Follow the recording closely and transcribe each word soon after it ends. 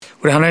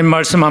우리 하나님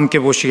말씀 함께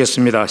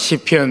보시겠습니다.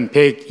 시편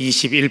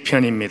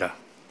 121편입니다.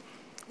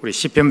 우리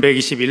시편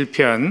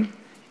 121편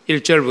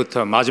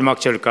 1절부터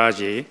마지막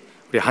절까지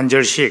우리 한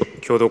절씩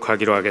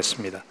교독하기로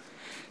하겠습니다.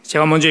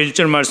 제가 먼저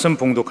 1절 말씀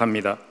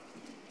봉독합니다.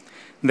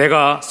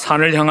 내가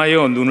산을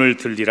향하여 눈을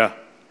들리라.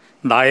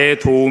 나의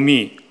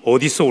도움이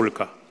어디서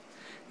올까?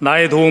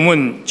 나의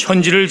도움은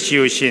천지를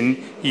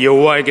지으신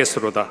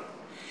여호와에게서로다.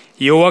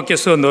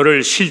 여호와께서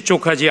너를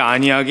실족하지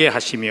아니하게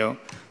하시며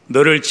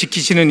너를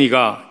지키시는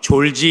이가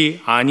졸지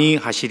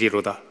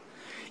아니하시리로다.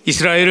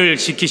 이스라엘을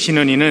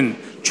지키시는 이는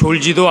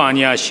졸지도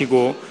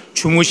아니하시고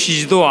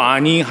주무시지도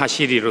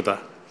아니하시리로다.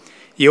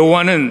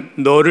 여호와는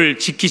너를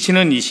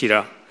지키시는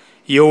이시라.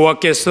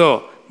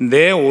 여호와께서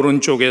내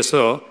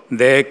오른쪽에서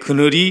내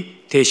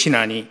그늘이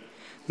되시나니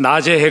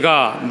낮의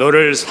해가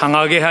너를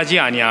상하게 하지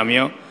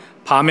아니하며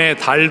밤의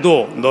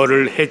달도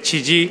너를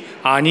해치지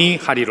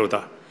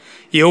아니하리로다.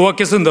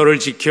 여호와께서 너를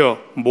지켜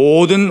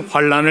모든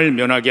환난을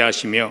면하게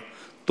하시며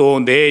또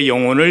내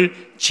영혼을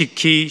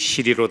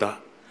지키시리로다.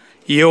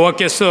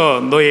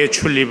 여호와께서 너의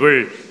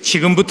출입을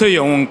지금부터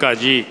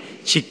영원까지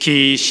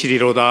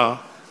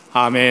지키시리로다.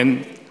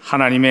 아멘.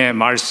 하나님의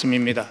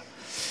말씀입니다.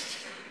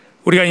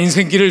 우리가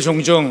인생길을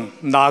종종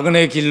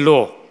나그네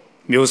길로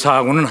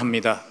묘사하고는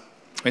합니다.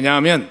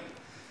 왜냐하면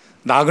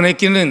나그네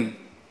길은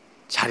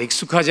잘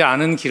익숙하지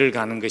않은 길을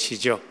가는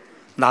것이죠.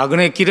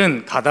 나그네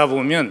길은 가다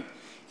보면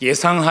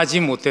예상하지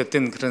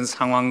못했던 그런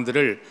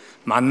상황들을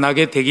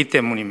만나게 되기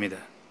때문입니다.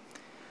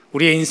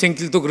 우리의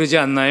인생길도 그러지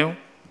않나요?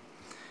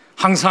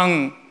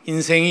 항상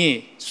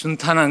인생이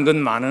순탄한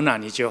것만은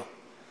아니죠.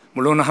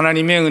 물론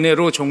하나님의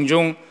은혜로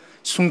종종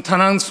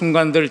순탄한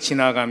순간들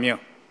지나가며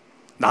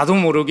나도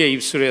모르게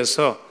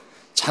입술에서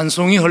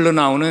찬송이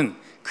흘러나오는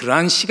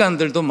그러한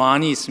시간들도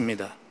많이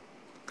있습니다.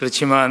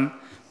 그렇지만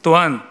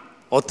또한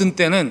어떤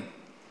때는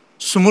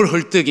숨을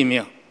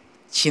헐떡이며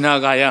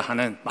지나가야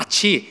하는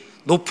마치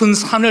높은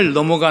산을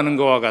넘어가는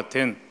것과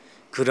같은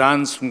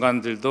그러한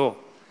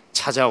순간들도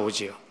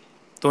찾아오지요.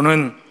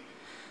 또는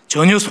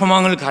전혀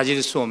소망을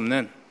가질 수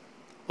없는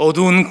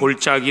어두운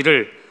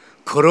골짜기를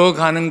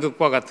걸어가는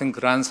것과 같은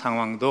그러한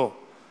상황도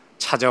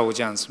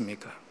찾아오지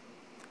않습니까?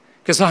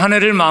 그래서 한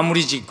해를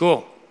마무리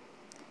짓고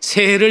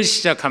새해를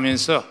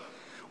시작하면서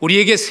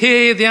우리에게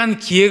새해에 대한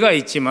기회가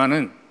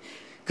있지만은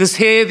그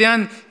새해에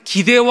대한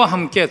기대와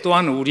함께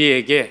또한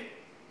우리에게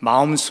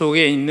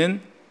마음속에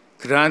있는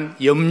그러한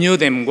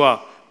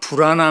염려됨과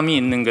불안함이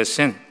있는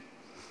것은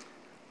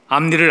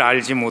앞니를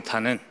알지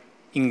못하는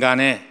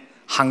인간의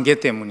한계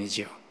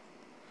때문이죠.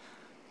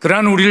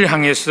 그러한 우리를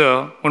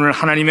향해서 오늘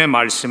하나님의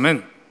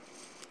말씀은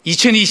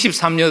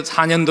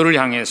 2024년도를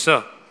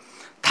향해서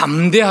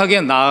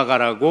담대하게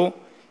나아가라고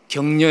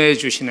격려해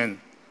주시는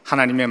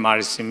하나님의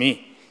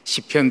말씀이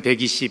시편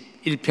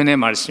 121편의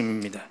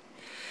말씀입니다.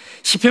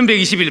 시편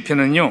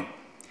 121편은요,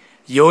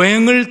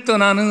 여행을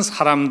떠나는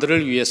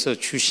사람들을 위해서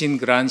주신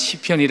그러한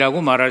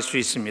시편이라고 말할 수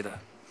있습니다.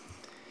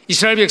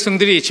 이스라엘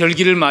백성들이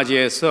절기를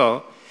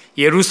맞이해서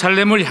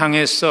예루살렘을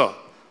향해서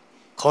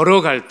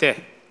걸어갈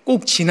때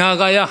꼭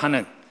지나가야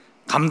하는,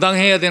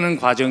 감당해야 되는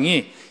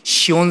과정이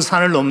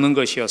시온산을 넘는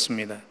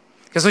것이었습니다.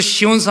 그래서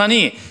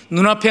시온산이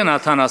눈앞에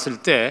나타났을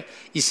때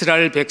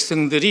이스라엘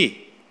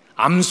백성들이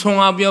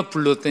암송하며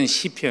불렀던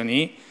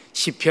시편이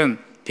시편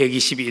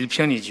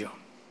 121편이죠.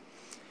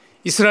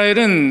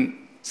 이스라엘은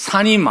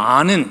산이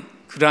많은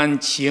그러한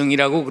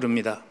지형이라고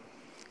그럽니다.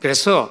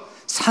 그래서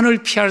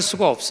산을 피할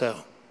수가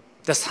없어요.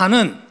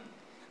 산은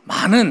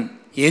많은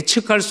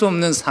예측할 수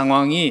없는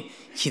상황이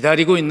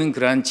기다리고 있는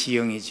그러한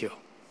지형이죠.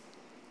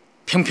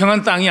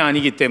 평평한 땅이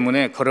아니기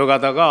때문에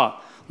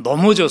걸어가다가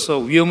넘어져서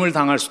위험을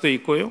당할 수도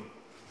있고요.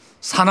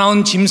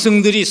 사나운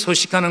짐승들이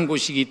서식하는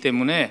곳이기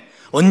때문에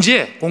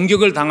언제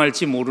공격을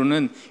당할지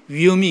모르는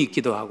위험이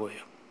있기도 하고요.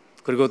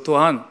 그리고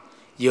또한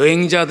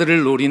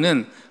여행자들을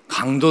노리는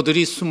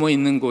강도들이 숨어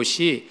있는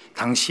곳이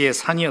당시의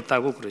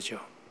산이었다고 그러죠.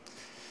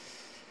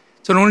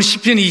 저는 오늘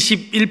시편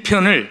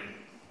 21편을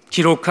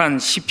기록한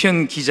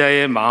시편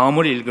기자의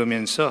마음을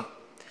읽으면서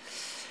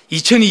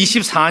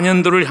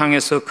 2024년도를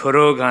향해서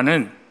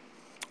걸어가는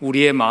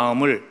우리의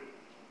마음을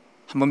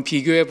한번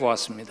비교해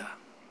보았습니다.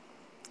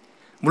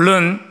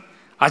 물론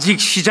아직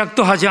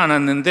시작도 하지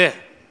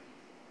않았는데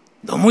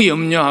너무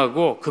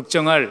염려하고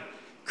걱정할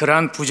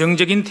그러한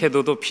부정적인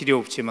태도도 필요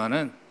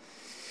없지만은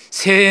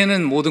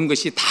새해에는 모든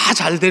것이 다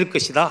잘 될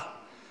것이다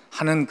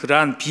하는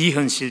그러한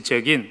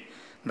비현실적인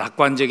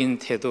낙관적인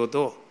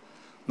태도도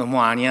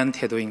너무 안이한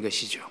태도인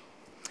것이죠.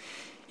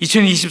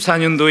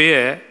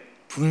 2024년도에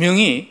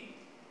분명히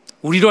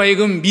우리로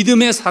하여금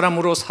믿음의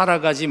사람으로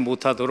살아가지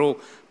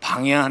못하도록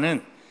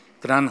방해하는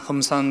그러한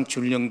험상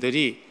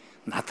줄령들이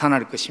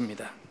나타날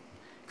것입니다.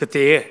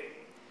 그때에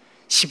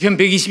시편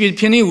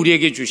 121편이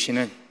우리에게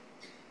주시는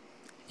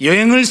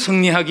여행을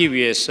승리하기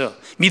위해서,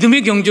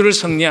 믿음의 경주를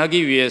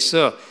승리하기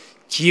위해서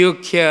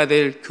기억해야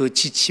될 그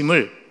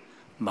지침을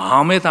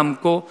마음에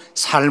담고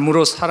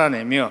삶으로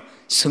살아내며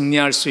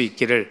승리할 수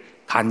있기를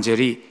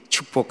간절히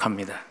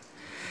축복합니다.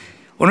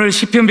 오늘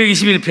시편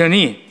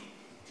 121편이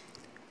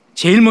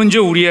제일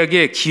먼저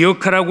우리에게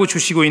기억하라고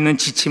주시고 있는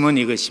지침은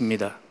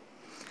이것입니다.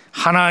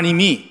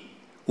 하나님이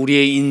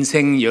우리의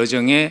인생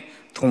여정의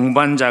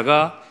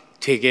동반자가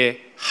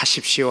되게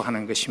하십시오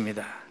하는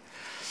것입니다.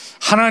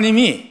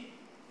 하나님이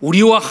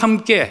우리와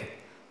함께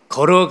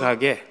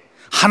걸어가게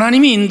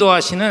하나님이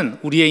인도하시는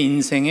우리의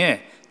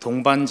인생의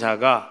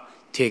동반자가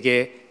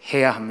되게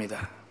해야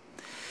합니다.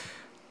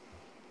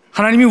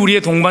 하나님이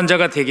우리의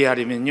동반자가 되게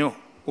하려면요,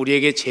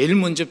 우리에게 제일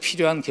먼저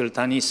필요한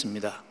결단이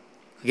있습니다.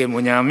 그게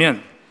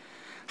뭐냐면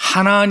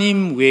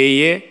하나님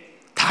외에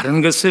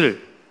다른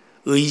것을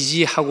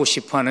의지하고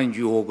싶어하는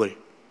유혹을,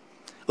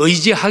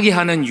 의지하게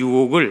하는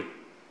유혹을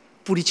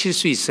뿌리칠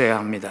수 있어야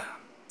합니다.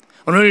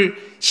 오늘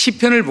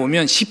시편을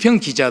보면 시편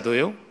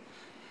기자도요,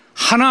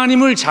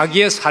 하나님을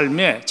자기의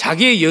삶에,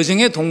 자기의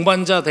여정의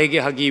동반자 되게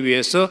하기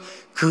위해서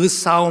그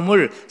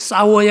싸움을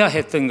싸워야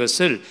했던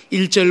것을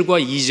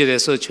 1절과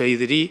 2절에서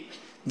저희들이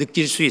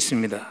느낄 수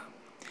있습니다.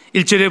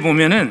 1절에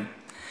보면은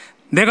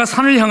내가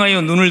산을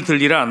향하여 눈을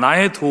들리라,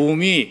 나의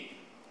도움이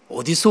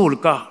어디서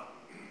올까?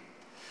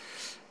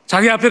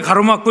 자기 앞에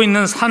가로막고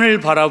있는 산을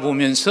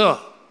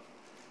바라보면서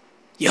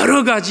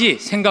여러 가지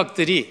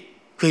생각들이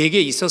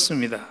그에게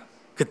있었습니다.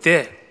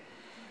 그때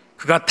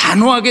그가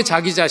단호하게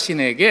자기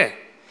자신에게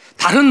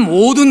다른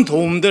모든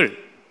도움들,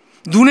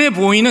 눈에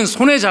보이는,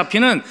 손에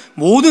잡히는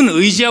모든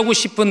의지하고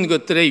싶은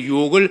것들의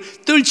유혹을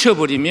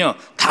떨쳐버리며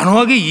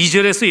단호하게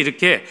 2절에서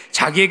이렇게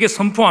자기에게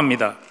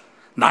선포합니다.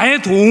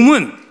 나의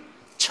도움은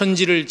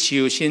천지를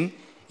지으신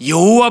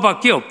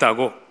여호와밖에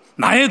없다고,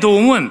 나의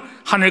도움은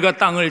하늘과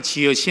땅을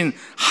지으신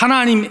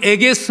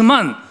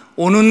하나님에게서만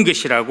오는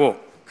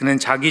것이라고 그는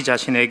자기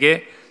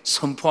자신에게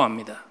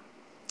선포합니다.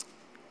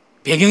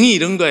 배경이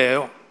이런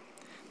거예요.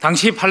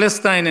 당시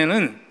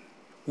팔레스타인에는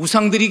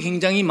우상들이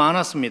굉장히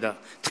많았습니다.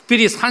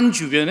 특별히 산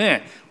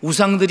주변에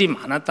우상들이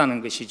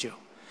많았다는 것이죠.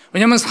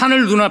 왜냐하면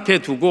산을 눈앞에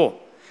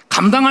두고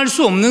감당할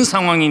수 없는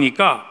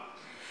상황이니까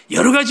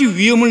여러 가지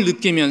위험을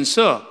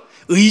느끼면서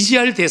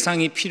의지할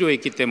대상이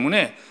필요했기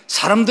때문에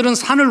사람들은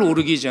산을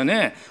오르기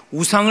전에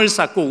우상을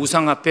쌓고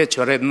우상 앞에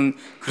절하는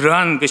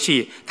그러한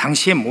것이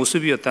당시의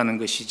모습이었다는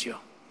것이죠.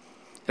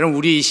 여러분,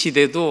 우리 이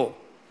시대도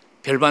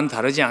별반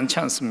다르지 않지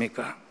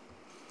않습니까?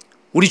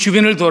 우리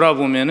주변을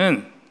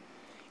돌아보면은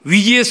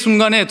위기의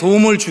순간에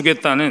도움을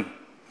주겠다는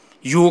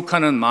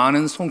유혹하는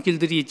많은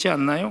손길들이 있지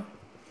않나요?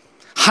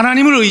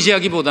 하나님을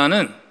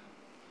의지하기보다는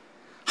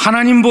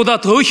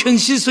하나님보다 더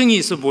현실성이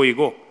있어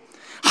보이고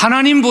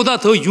하나님보다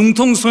더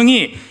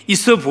융통성이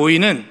있어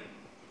보이는,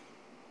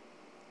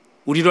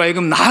 우리로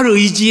하여금 날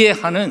의지해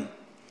하는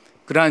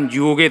그러한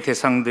유혹의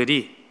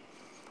대상들이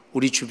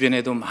우리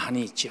주변에도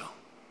많이 있죠.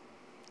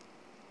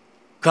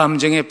 그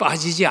함정에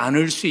빠지지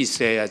않을 수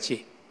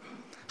있어야지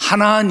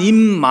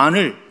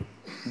하나님만을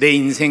내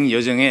인생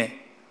여정에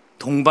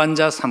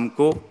동반자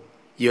삼고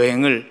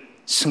여행을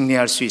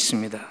승리할 수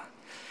있습니다.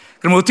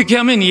 그럼 어떻게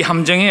하면 이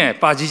함정에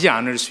빠지지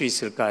않을 수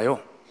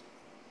있을까요?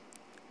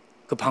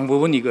 그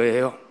방법은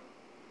이거예요.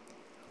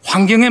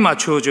 환경에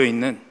맞추어져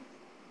있는,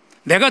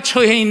 내가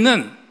처해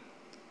있는,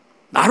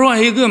 나로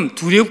하여금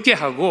두렵게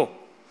하고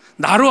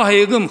나로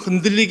하여금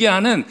흔들리게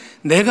하는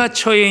내가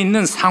처해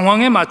있는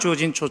상황에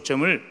맞추어진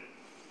초점을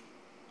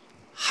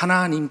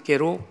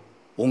하나님께로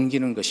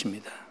옮기는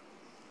것입니다.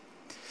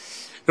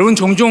 여러분,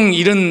 종종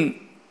이런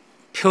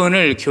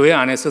표현을 교회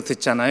안에서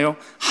듣잖아요.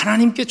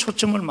 하나님께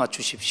초점을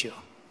맞추십시오.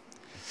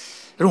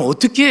 여러분,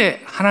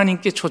 어떻게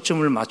하나님께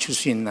초점을 맞출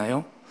수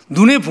있나요?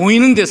 눈에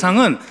보이는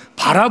대상은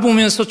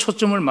바라보면서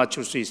초점을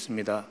맞출 수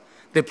있습니다.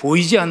 근데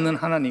보이지 않는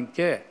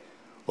하나님께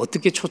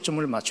어떻게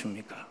초점을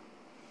맞춥니까?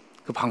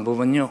 그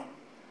방법은요,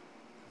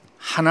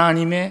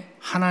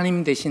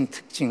 하나님 되신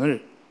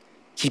특징을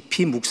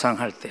깊이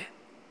묵상할 때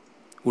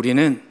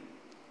우리는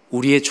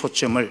우리의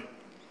초점을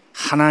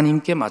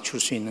하나님께 맞출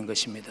수 있는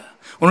것입니다.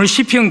 오늘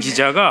시편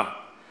기자가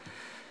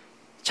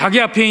자기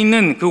앞에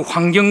있는 그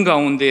환경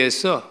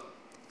가운데에서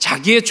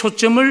자기의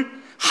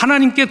초점을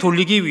하나님께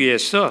돌리기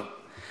위해서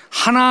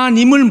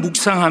하나님을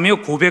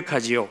묵상하며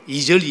고백하지요.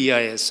 2절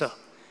이하에서.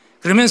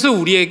 그러면서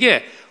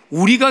우리에게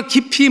우리가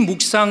깊이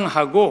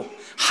묵상하고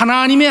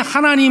하나님의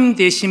하나님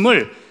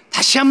되심을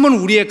다시 한번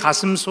우리의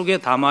가슴 속에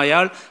담아야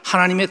할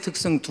하나님의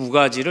특성 두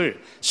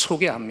가지를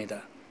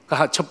소개합니다.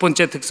 첫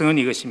번째 특성은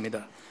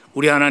이것입니다.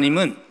 우리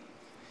하나님은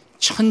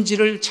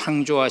천지를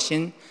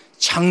창조하신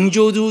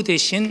창조주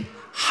되신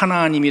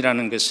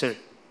하나님이라는 것을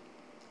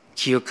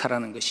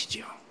기억하라는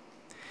것이죠.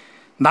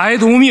 나의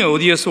도움이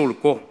어디에서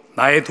올고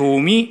나의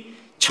도움이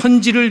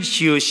천지를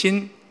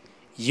지으신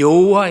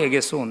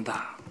여호와에게서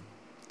온다.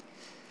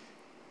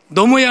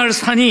 넘어야 할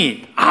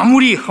산이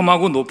아무리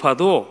험하고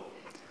높아도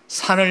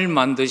산을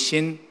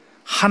만드신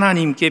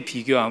하나님께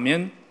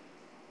비교하면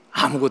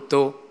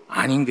아무것도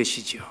아닌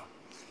것이죠.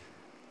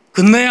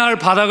 건너야 할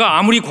바다가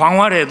아무리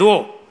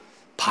광활해도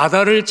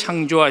바다를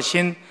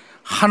창조하신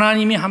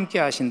하나님이 함께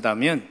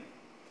하신다면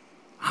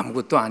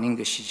아무것도 아닌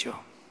것이죠.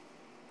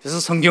 그래서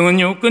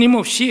성경은요,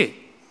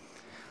 끊임없이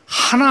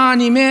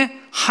하나님의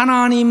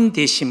하나님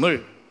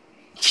되심을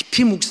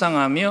깊이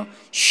묵상하며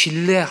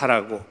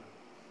신뢰하라고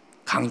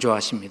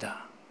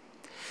강조하십니다.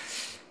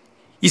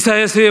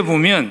 이사야서에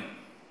보면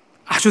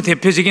아주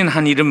대표적인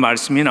한 이름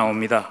말씀이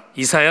나옵니다.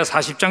 이사야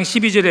 40장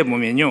 12절에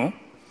보면요,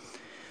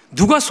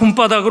 누가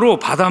손바닥으로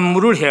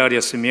바닷물을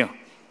헤아렸으며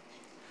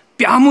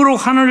뺨으로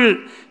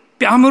하늘을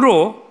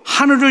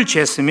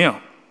쟀으며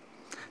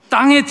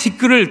땅의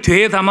티끌을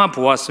되에 담아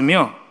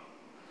보았으며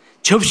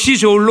접시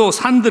저울로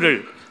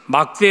산들을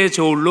막대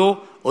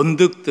저울로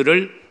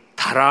언덕들을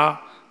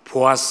달아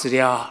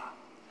보았으랴.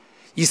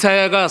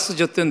 이사야가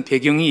쓰셨던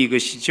배경이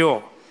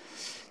이것이죠.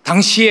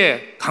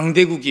 당시에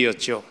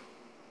강대국이었죠.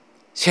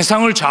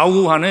 세상을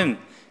좌우하는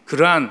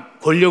그러한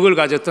권력을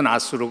가졌던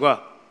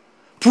아수르가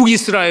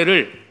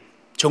북이스라엘을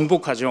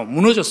정복하죠.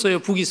 무너졌어요.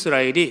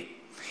 북이스라엘이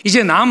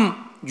이제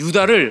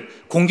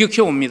남유다를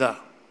공격해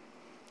옵니다.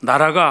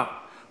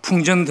 나라가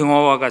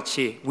풍전등화와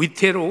같이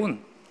위태로운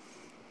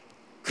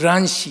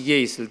그러한 시기에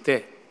있을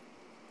때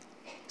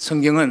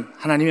성경은,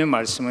 하나님의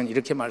말씀은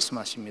이렇게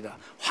말씀하십니다.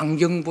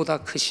 환경보다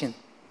크신,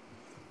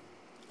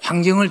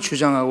 환경을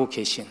주장하고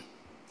계신,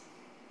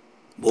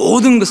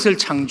 모든 것을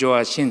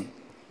창조하신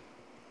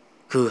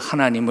그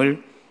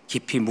하나님을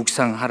깊이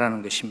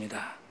묵상하라는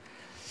것입니다.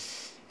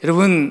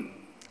 여러분,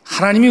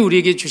 하나님이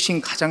우리에게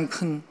주신 가장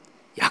큰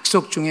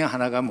약속 중에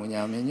하나가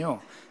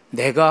뭐냐면요,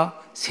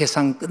 내가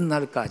세상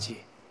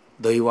끝날까지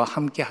너희와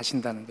함께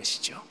하신다는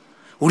것이죠.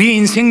 우리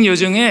인생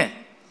여정에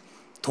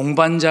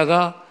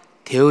동반자가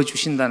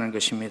되어주신다는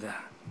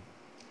것입니다.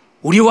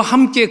 우리와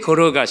함께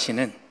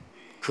걸어가시는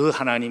그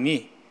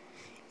하나님이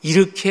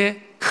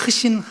이렇게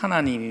크신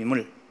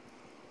하나님임을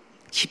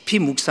깊이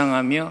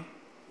묵상하며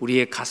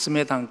우리의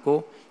가슴에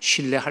담고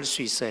신뢰할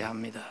수 있어야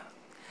합니다.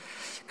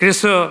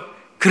 그래서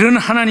그런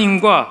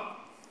하나님과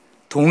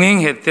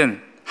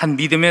동행했던 한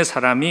믿음의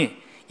사람이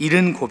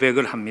이런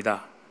고백을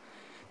합니다.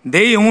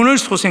 내 영혼을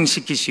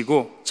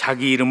소생시키시고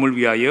자기 이름을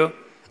위하여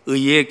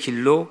의의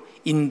길로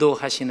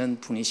인도하시는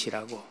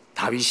분이시라고.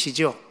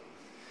 다윗이죠.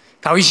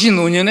 다윗이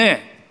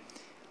노년에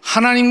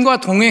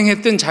하나님과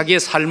동행했던 자기의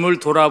삶을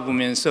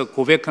돌아보면서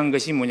고백한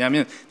것이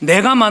뭐냐면,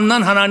 내가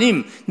만난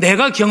하나님,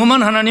 내가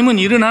경험한 하나님은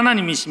이런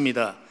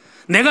하나님이십니다.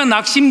 내가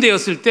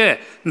낙심되었을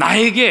때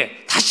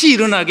나에게 다시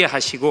일어나게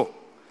하시고,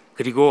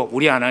 그리고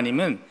우리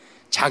하나님은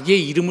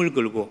자기의 이름을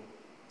걸고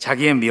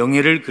자기의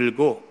명예를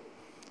걸고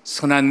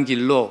선한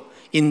길로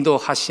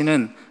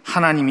인도하시는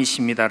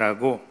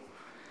하나님이십니다라고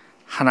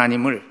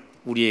하나님을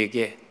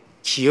우리에게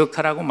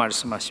기억하라고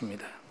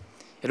말씀하십니다.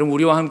 여러분,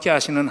 우리와 함께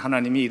하시는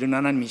하나님이 이런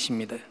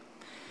하나님이십니다.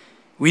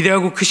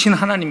 위대하고 크신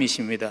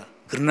하나님이십니다.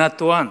 그러나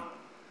또한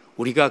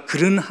우리가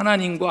그런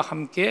하나님과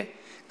함께,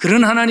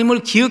 그런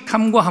하나님을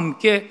기억함과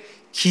함께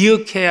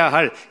기억해야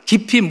할,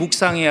 깊이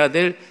묵상해야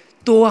될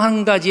또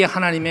한 가지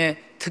하나님의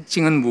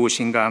특징은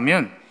무엇인가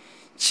하면,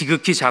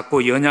 지극히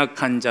작고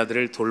연약한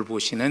자들을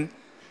돌보시는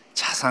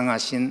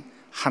자상하신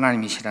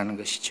하나님이시라는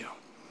것이죠.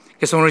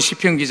 그래서 오늘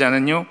시편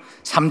기자는요,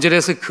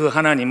 3절에서 그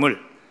하나님을,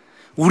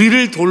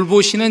 우리를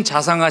돌보시는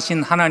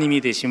자상하신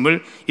하나님이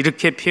되심을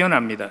이렇게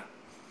표현합니다.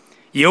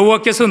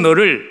 여호와께서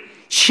너를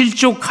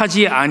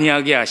실족하지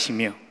아니하게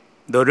하시며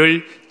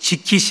너를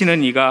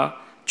지키시는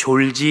이가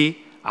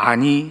졸지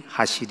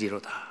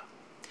아니하시리로다.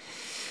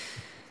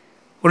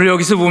 오늘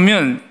여기서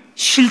보면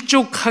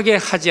실족하게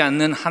하지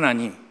않는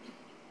하나님,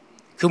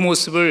 그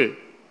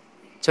모습을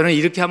저는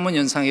이렇게 한번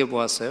연상해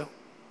보았어요.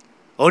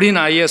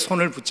 어린아이의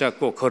손을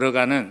붙잡고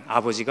걸어가는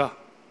아버지가,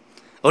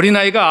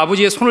 어린아이가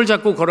아버지의 손을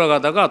잡고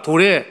걸어가다가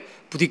돌에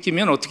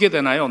부딪히면 어떻게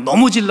되나요?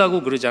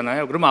 넘어지려고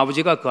그러잖아요. 그럼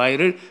아버지가 그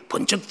아이를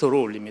번쩍 들어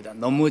올립니다.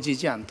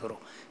 넘어지지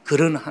않도록.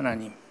 그런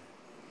하나님.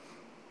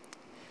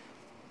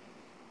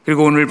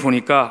 그리고 오늘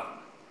보니까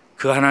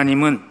그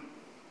하나님은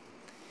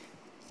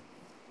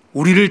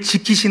우리를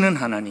지키시는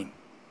하나님,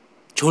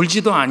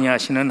 졸지도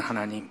아니하시는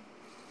하나님.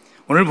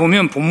 오늘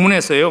보면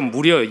본문에서요,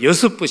 무려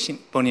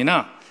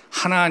 6번이나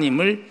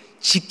하나님을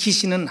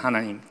지키시는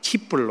하나님,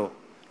 킥불로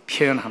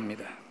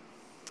표현합니다.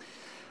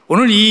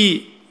 오늘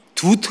이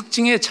두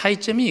특징의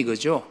차이점이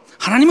이거죠.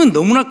 하나님은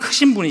너무나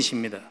크신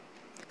분이십니다.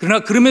 그러나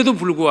그럼에도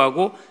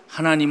불구하고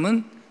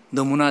하나님은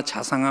너무나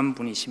자상한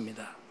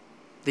분이십니다.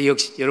 근데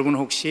역시 여러분,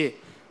 혹시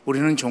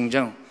우리는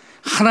종종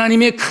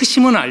하나님의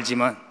크심은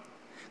알지만,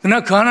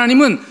 그러나 그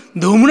하나님은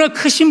너무나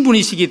크신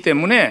분이시기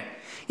때문에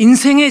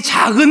인생의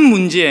작은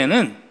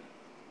문제에는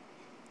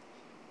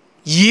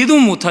이해도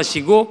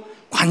못하시고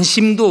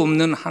관심도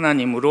없는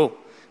하나님으로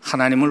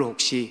하나님을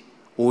혹시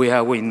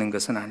오해하고 있는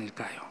것은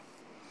아닐까요?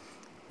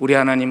 우리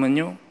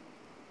하나님은요,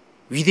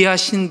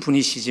 위대하신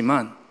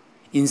분이시지만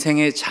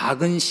인생의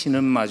작은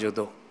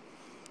신음마저도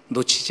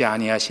놓치지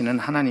아니하시는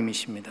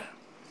하나님이십니다.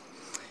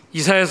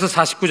 이사야서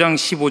 49장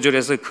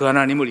 15절에서 그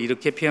하나님을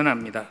이렇게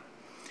표현합니다.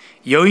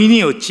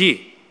 여인이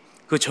어찌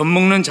그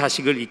젖먹는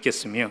자식을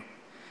잊겠으며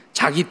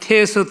자기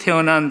태에서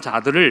태어난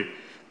자들을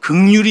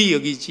긍휼히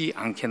여기지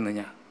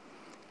않겠느냐.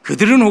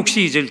 그들은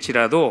혹시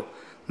잊을지라도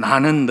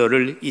나는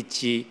너를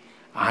잊지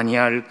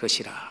아니할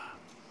것이라.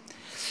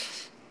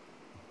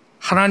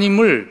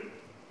 하나님을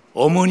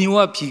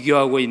어머니와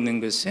비교하고 있는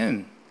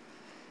것은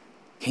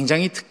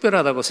굉장히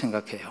특별하다고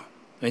생각해요.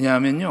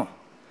 왜냐하면요,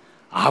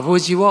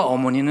 아버지와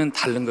어머니는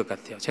다른 것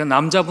같아요. 제가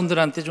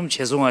남자분들한테 좀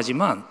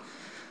죄송하지만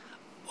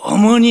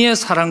어머니의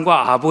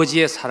사랑과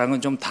아버지의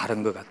사랑은 좀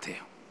다른 것 같아요.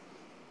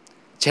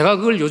 제가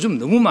그걸 요즘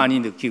너무 많이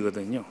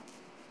느끼거든요.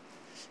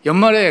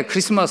 연말에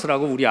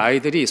크리스마스라고 우리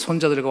아이들이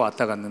손자들과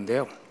왔다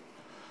갔는데요.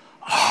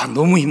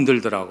 너무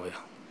힘들더라고요.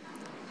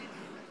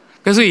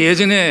 그래서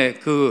예전에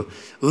그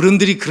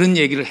어른들이 그런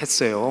얘기를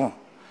했어요.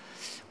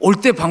 올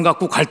때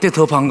반갑고 갈 때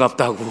더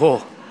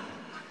반갑다고.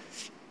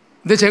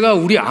 근데 제가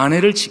우리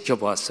아내를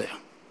지켜보았어요.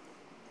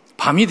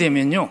 밤이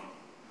되면요,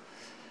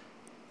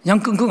 그냥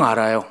끙끙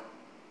앓아요.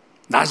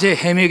 낮에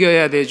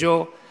헤매겨야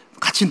되죠.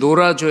 같이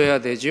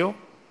놀아줘야 되죠.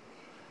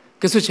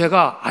 그래서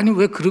제가 아니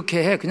왜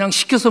그렇게 해? 그냥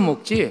시켜서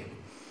먹지.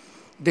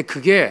 근데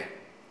그게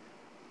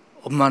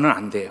엄마는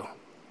안 돼요.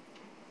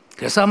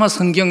 그래서 아마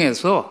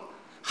성경에서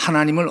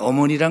하나님을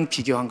어머니랑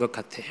비교한 것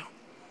같아요.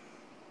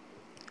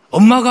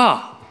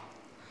 엄마가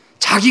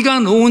자기가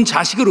놓은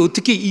자식을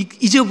어떻게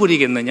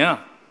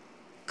잊어버리겠느냐?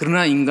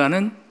 그러나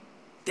인간은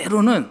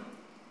때로는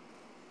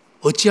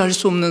어찌할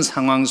수 없는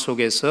상황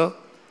속에서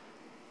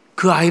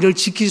그 아이를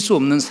지킬 수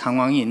없는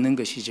상황이 있는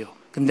것이죠.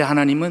 근데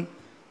하나님은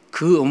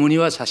그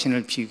어머니와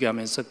자신을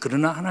비교하면서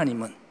그러나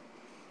하나님은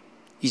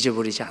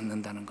잊어버리지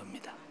않는다는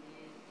겁니다.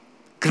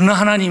 그러나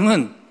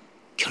하나님은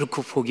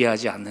결코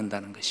포기하지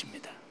않는다는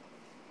것입니다.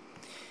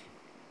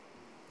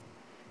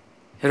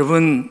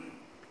 여러분,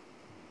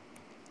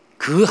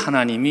 그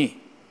하나님이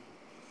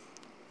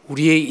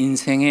우리의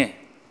인생에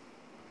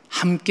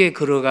함께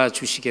걸어가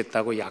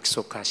주시겠다고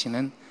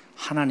약속하시는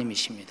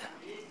하나님이십니다.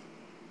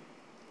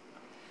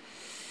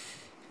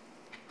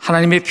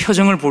 하나님의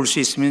표정을 볼 수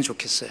있으면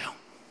좋겠어요.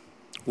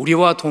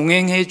 우리와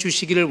동행해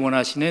주시기를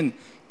원하시는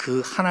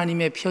그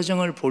하나님의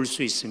표정을 볼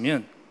수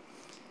있으면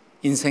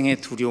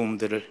인생의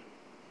두려움들을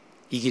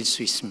이길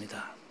수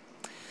있습니다.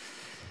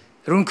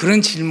 여러분,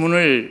 그런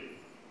질문을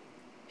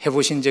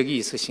해보신 적이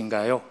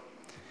있으신가요?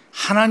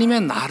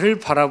 하나님의 나를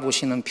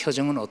바라보시는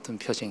표정은 어떤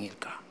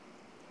표정일까?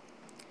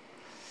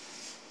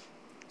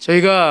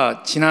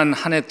 저희가 지난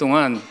한 해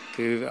동안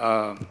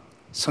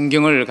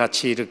성경을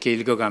같이 이렇게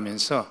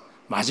읽어가면서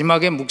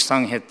마지막에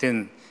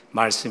묵상했던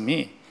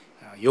말씀이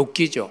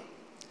욥기죠.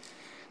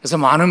 그래서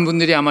많은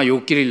분들이 아마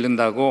욥기를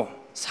읽는다고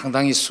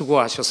상당히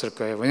수고하셨을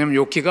거예요. 왜냐하면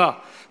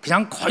욥기가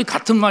그냥 거의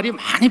같은 말이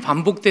많이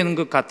반복되는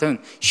것 같은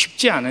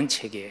쉽지 않은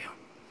책이에요.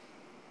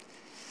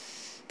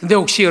 근데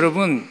혹시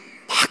여러분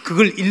막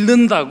그걸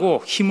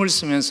읽는다고 힘을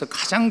쓰면서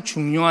가장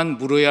중요한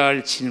물어야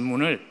할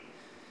질문을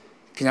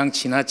그냥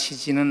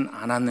지나치지는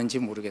않았는지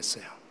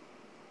모르겠어요.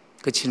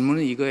 그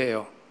질문은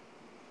이거예요.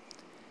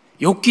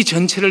 욥기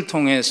전체를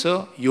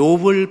통해서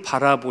욥을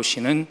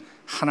바라보시는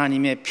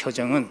하나님의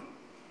표정은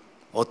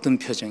어떤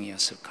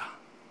표정이었을까?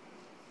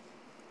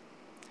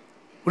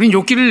 우린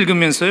욥기를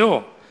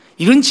읽으면서요,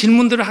 이런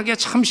질문들을 하기가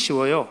참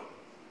쉬워요.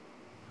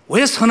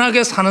 왜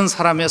선하게 사는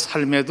사람의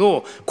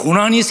삶에도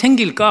고난이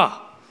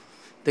생길까?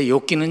 근데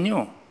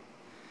욥기는요,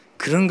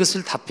 그런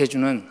것을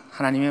답해주는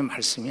하나님의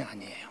말씀이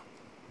아니에요.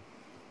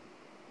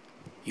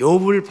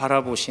 욥을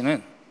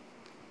바라보시는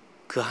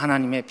그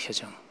하나님의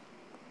표정.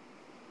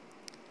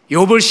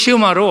 욥을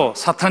시험하러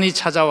사탄이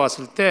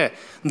찾아왔을 때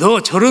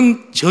너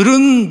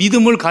저런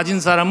믿음을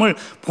가진 사람을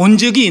본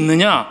적이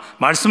있느냐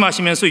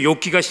말씀하시면서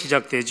욥기가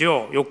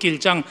시작되죠. 욥기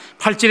 1장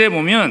 8절에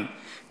보면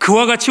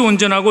그와 같이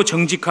온전하고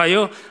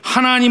정직하여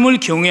하나님을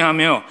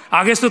경외하며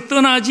악에서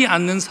떠나지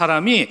않는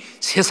사람이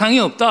세상에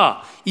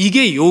없다.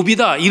 이게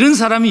욥이다. 이런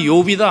사람이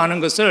욥이다 하는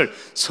것을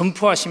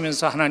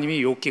선포하시면서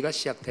하나님의 욥기가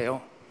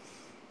시작돼요.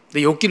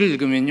 근데 욥기를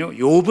읽으면요,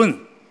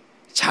 욥은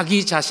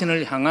자기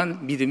자신을 향한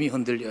믿음이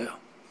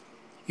흔들려요.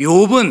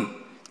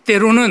 욥은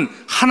때로는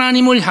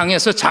하나님을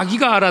향해서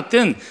자기가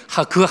알았던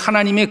그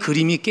하나님의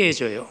그림이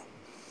깨져요.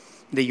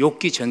 근데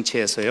욥기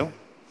전체에서요,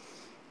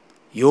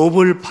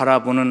 욥을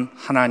바라보는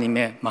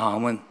하나님의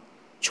마음은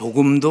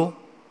조금도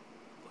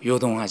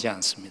요동하지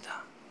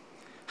않습니다.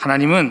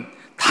 하나님은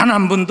단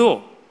한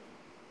번도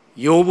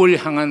욥을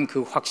향한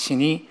그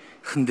확신이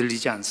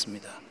흔들리지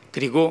않습니다.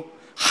 그리고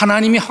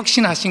하나님이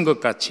확신하신 것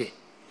같이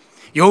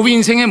욥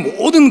인생의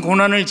모든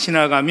고난을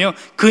지나가며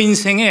그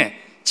인생에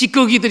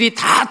찌꺼기들이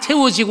다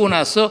태워지고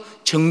나서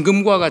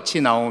정금과 같이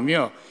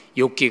나오며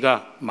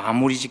욥기가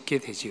마무리 짓게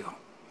되지요.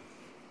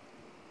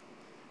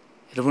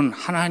 여러분,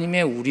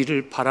 하나님의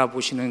우리를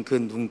바라보시는 그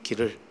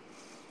눈길을,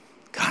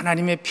 그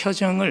하나님의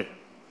표정을,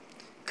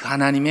 그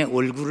하나님의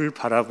얼굴을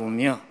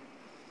바라보며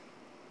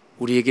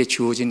우리에게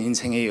주어진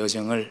인생의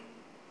여정을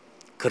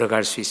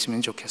걸어갈 수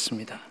있으면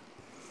좋겠습니다.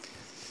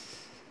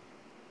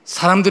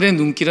 사람들의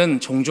눈길은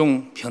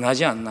종종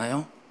변하지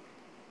않나요?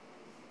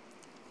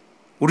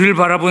 우리를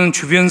바라보는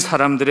주변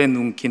사람들의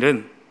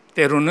눈길은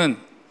때로는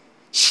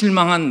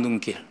실망한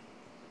눈길.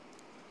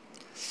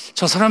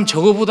 저 사람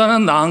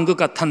저거보다는 나은 것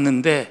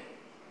같았는데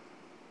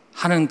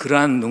하는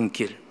그러한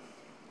눈길.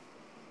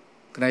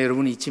 그러나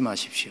여러분 잊지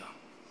마십시오.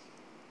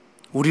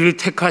 우리를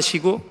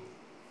택하시고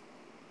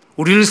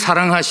우리를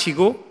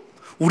사랑하시고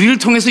우리를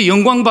통해서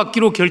영광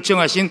받기로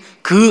결정하신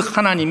그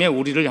하나님의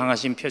우리를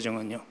향하신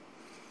표정은요,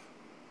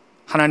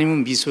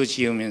 하나님은 미소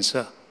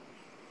지으면서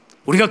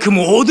우리가 그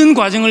모든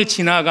과정을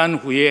지나간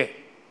후에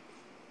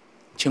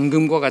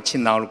정금과 같이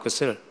나올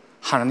것을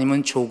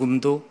하나님은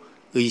조금도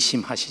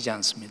의심하시지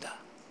않습니다.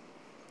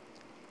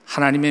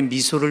 하나님의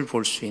미소를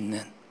볼 수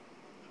있는,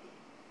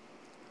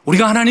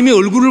 우리가 하나님의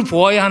얼굴을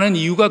보아야 하는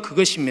이유가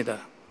그것입니다.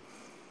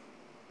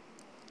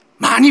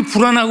 많이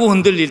불안하고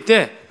흔들릴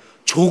때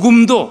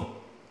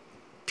조금도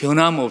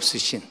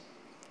변함없으신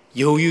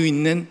여유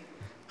있는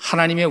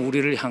하나님의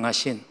우리를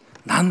향하신,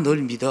 난 널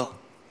믿어,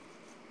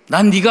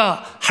 난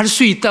네가 할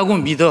수 있다고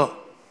믿어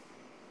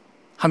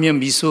하며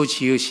미소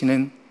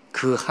지으시는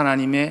그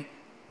하나님의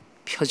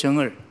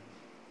표정을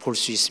볼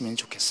수 있으면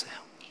좋겠어요.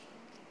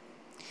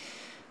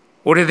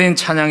 오래된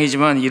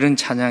찬양이지만 이런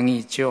찬양이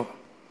있죠.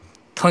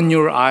 Turn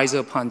your eyes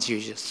upon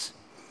Jesus.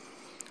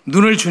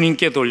 눈을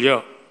주님께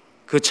돌려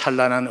그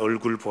찬란한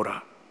얼굴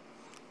보라.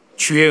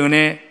 주의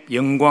은혜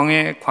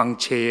영광의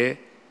광채에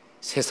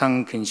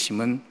세상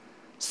근심은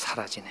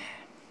사라지네.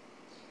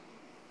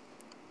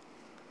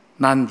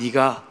 난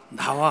네가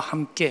나와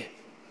함께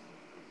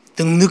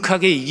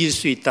넉넉하게 이길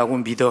수 있다고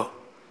믿어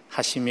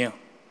하시며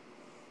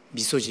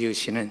미소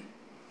지으시는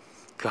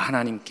그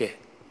하나님께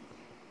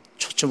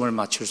초점을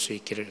맞출 수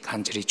있기를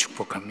간절히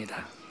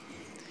축복합니다.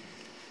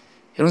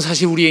 여러분,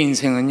 사실 우리의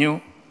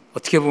인생은요,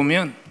 어떻게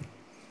보면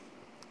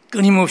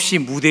끊임없이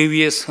무대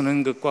위에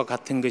서는 것과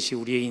같은 것이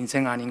우리의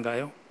인생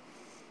아닌가요?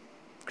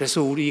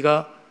 그래서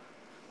우리가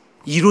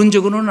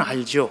이론적으로는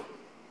알죠.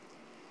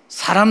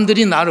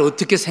 사람들이 나를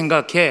어떻게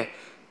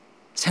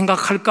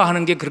생각할까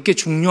하는 게 그렇게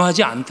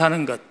중요하지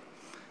않다는 것.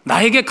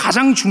 나에게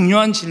가장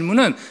중요한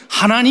질문은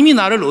하나님이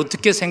나를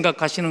어떻게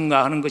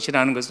생각하시는가 하는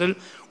것이라는 것을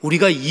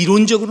우리가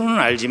이론적으로는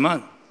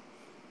알지만,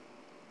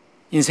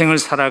 인생을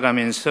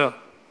살아가면서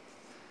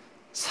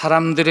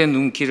사람들의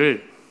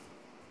눈길을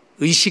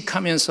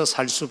의식하면서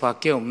살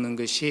수밖에 없는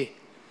것이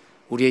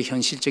우리의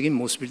현실적인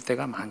모습일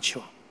때가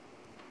많죠.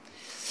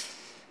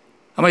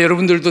 아마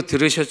여러분들도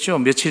들으셨죠?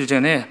 며칠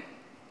전에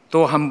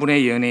또 한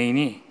분의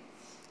연예인이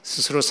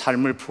스스로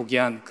삶을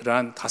포기한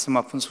그러한 가슴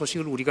아픈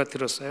소식을 우리가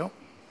들었어요.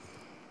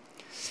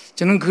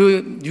 저는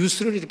그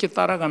뉴스를 이렇게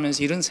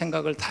따라가면서 이런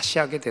생각을 다시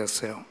하게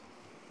되었어요.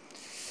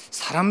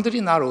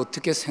 사람들이 나를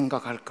어떻게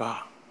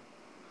생각할까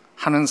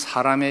하는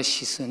사람의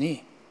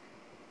시선이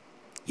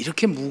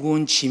이렇게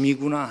무거운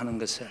짐이구나 하는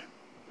것을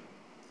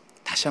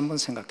다시 한번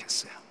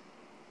생각했어요.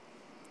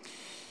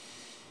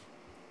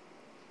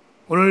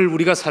 오늘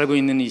우리가 살고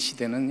있는 이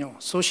시대는요,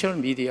 소셜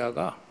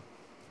미디어가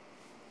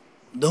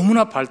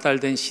너무나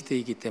발달된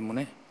시대이기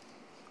때문에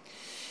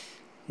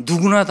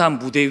누구나 다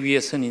무대 위에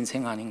선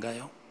인생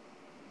아닌가요?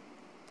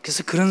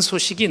 그래서 그런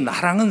소식이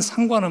나랑은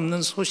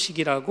상관없는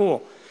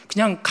소식이라고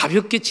그냥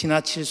가볍게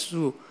지나칠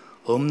수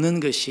없는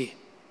것이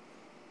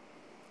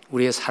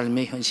우리의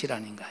삶의 현실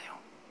아닌가요?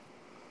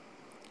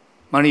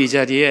 만약 이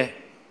자리에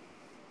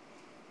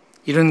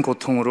이런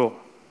고통으로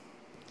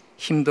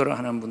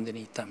힘들어하는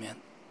분들이 있다면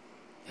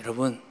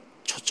여러분,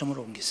 초점을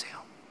옮기세요.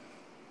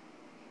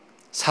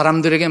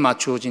 사람들에게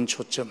맞추어진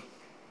초점,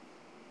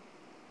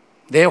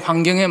 내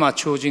환경에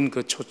맞추어진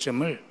그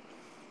초점을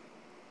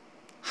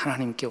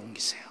하나님께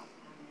옮기세요.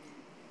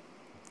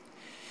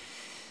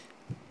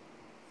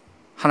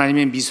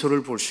 하나님의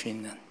미소를 볼 수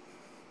있는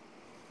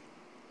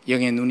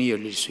영의 눈이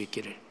열릴 수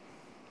있기를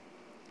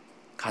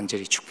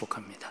간절히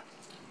축복합니다.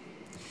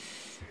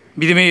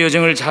 믿음의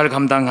여정을 잘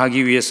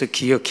감당하기 위해서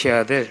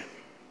기억해야 될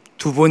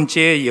두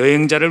번째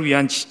여행자를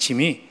위한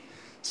지침이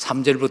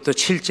 3절부터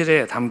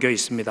 7절에 담겨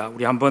있습니다.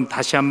 우리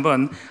다시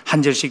한번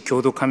한 절씩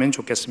교독하면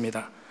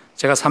좋겠습니다.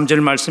 제가 3절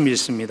말씀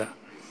읽습니다.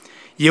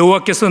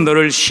 여호와께서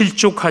너를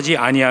실족하지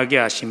아니하게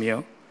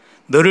하시며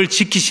너를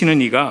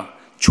지키시는 이가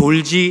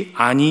졸지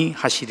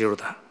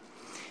아니하시리로다.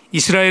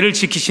 이스라엘을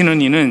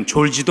지키시는 이는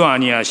졸지도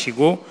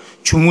아니하시고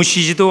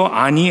주무시지도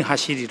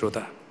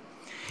아니하시리로다.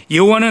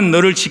 여호와는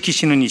너를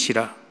지키시는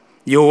이시라.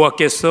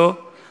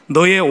 여호와께서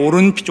너의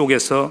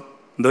오른쪽에서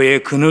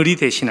너의 그늘이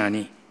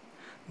되시나니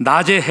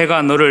낮에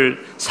해가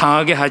너를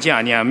상하게 하지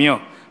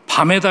아니하며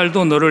밤의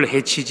달도 너를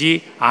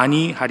해치지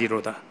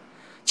아니하리로다.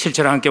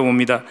 7절 함께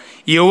봅니다.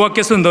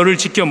 여호와께서 너를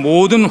지켜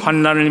모든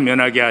환난을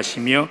면하게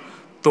하시며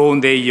또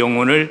내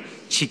영혼을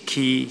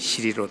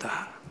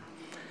지키시리로다.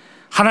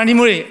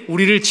 하나님을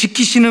우리를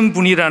지키시는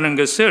분이라는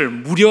것을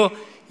무려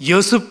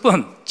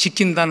 6번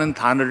지킨다는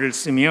단어를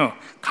쓰며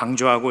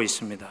강조하고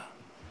있습니다.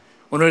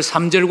 오늘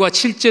 3절과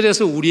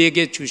 7절에서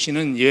우리에게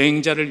주시는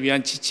여행자를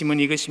위한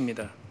지침은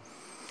이것입니다.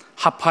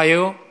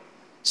 합하여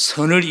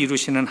선을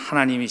이루시는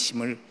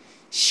하나님이심을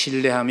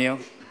신뢰하며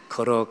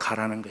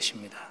걸어가라는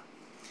것입니다.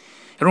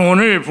 여러분,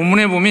 오늘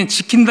본문에 보면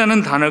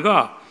지킨다는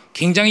단어가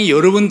굉장히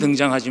여러 번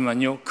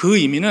등장하지만요, 그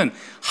의미는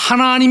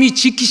하나님이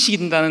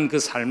지키신다는 그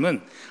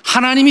삶은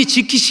하나님이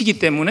지키시기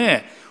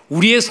때문에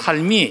우리의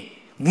삶이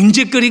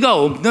문제거리가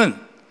없는,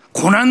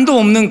 고난도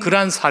없는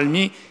그러한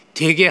삶이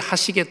되게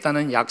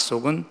하시겠다는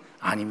약속은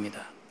아닙니다.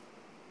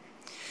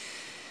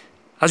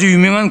 아주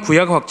유명한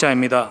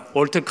구약학자입니다.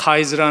 월터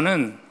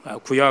카이즈라는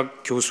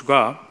구약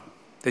교수가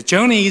The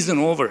journey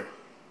isn't over,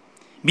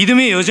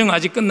 믿음의 여정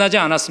아직 끝나지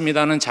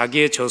않았습니다는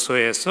자기의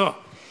저서에서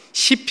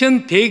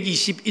시편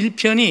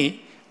 121편이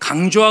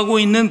강조하고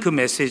있는 그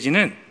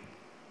메시지는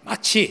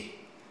마치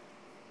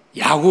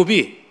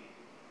야곱이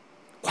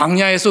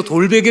광야에서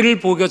돌베개를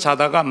보겨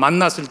자다가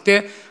만났을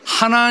때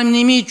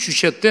하나님이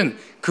주셨던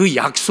그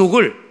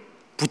약속을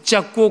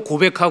붙잡고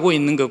고백하고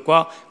있는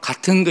것과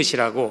같은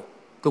것이라고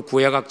그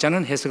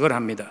구약학자는 해석을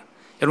합니다.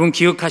 여러분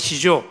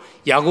기억하시죠?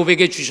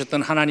 야곱에게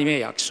주셨던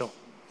하나님의 약속.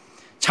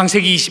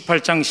 창세기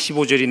 28장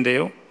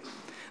 15절인데요.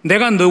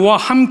 내가 너와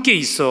함께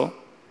있어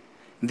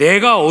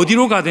내가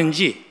어디로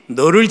가든지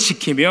너를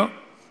지키며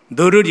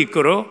너를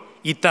이끌어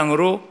이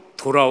땅으로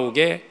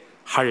돌아오게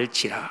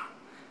할지라.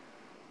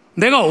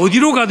 내가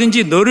어디로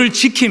가든지 너를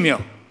지키며,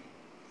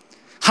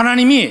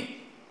 하나님이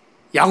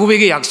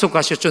야곱에게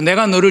약속하셨죠.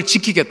 내가 너를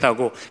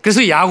지키겠다고.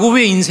 그래서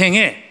야곱의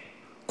인생에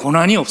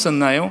고난이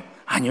없었나요?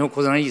 아니요,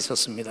 고난이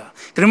있었습니다.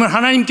 그러면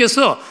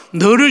하나님께서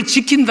너를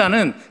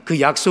지킨다는 그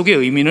약속의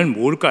의미는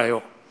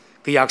뭘까요?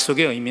 그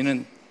약속의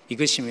의미는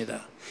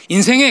이것입니다.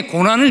 인생의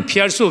고난을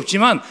피할 수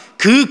없지만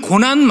그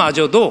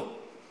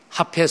고난마저도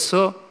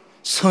합해서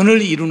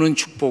선을 이루는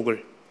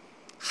축복을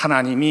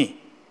하나님이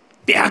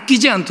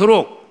빼앗기지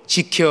않도록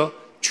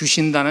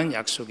지켜주신다는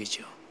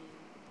약속이죠.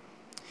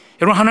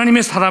 여러분,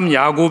 하나님의 사람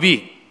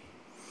야곱이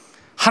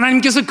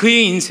하나님께서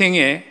그의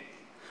인생에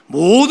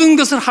모든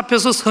것을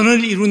합해서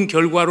선을 이룬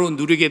결과로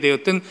누리게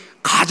되었던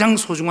가장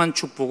소중한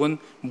축복은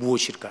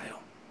무엇일까요?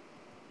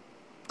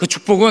 그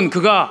축복은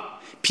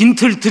그가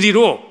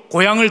빈털터리로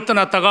고향을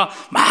떠났다가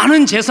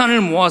많은 재산을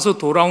모아서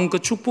돌아온 그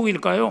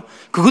축복일까요?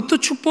 그것도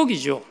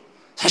축복이죠.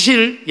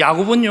 사실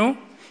야곱은요,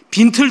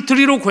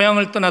 빈털터리로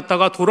고향을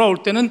떠났다가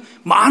돌아올 때는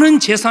많은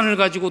재산을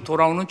가지고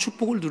돌아오는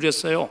축복을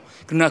누렸어요.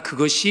 그러나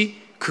그것이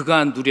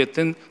그가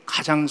누렸던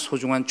가장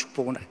소중한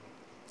축복은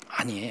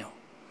아니에요.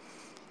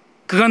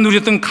 그가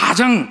누렸던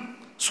가장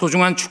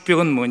소중한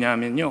축복은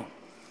뭐냐면요,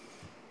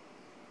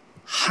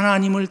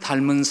 하나님을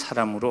닮은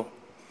사람으로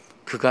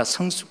그가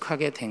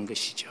성숙하게 된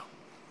것이죠.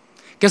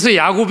 그래서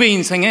야곱의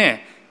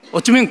인생에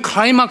어쩌면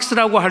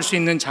클라이막스라고 할 수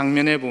있는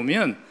장면에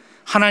보면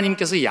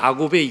하나님께서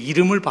야곱의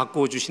이름을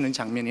바꿔주시는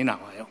장면이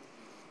나와요.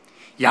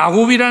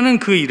 야곱이라는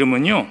그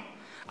이름은요,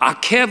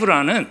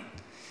 아케브라는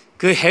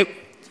그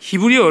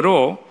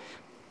히브리어로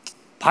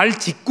발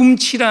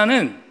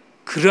뒤꿈치라는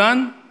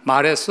그러한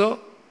말에서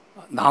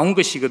나온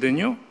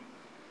것이거든요.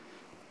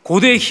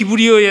 고대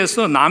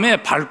히브리어에서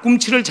남의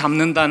발꿈치를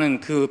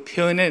잡는다는 그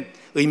표현의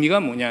의미가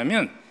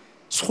뭐냐면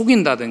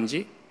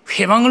속인다든지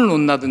회방을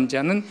놓는다든지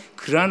하는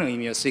그러한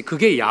의미였어요.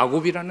 그게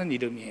야곱이라는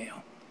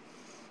이름이에요.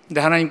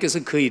 근데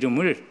하나님께서 그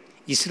이름을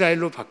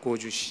이스라엘로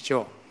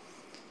바꿔주시죠.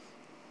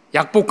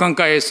 약복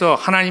강가에서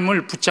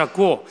하나님을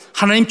붙잡고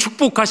하나님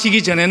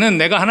축복하시기 전에는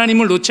내가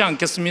하나님을 놓지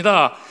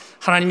않겠습니다.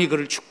 하나님이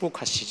그를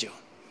축복하시죠.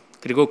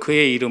 그리고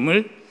그의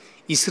이름을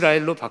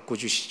이스라엘로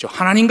바꿔주시죠.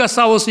 하나님과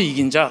싸워서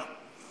이긴 자,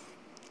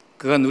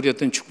 그가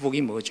누렸던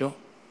축복이 뭐죠?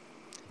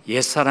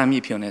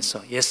 옛사람이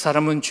변해서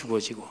옛사람은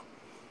죽어지고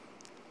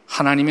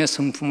하나님의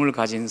성품을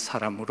가진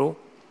사람으로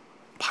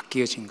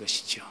바뀌어진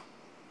것이죠.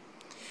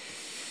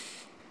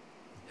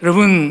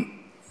 여러분,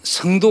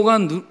 성도가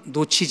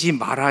놓치지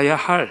말아야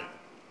할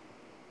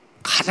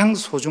가장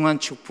소중한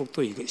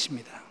축복도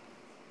이것입니다.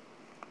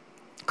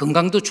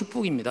 건강도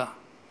축복입니다.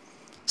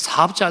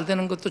 사업 잘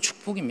되는 것도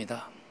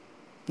축복입니다.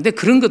 근데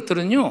그런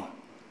것들은요,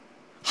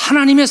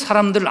 하나님의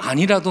사람들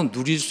아니라도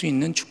누릴 수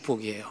있는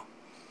축복이에요.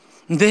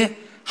 근데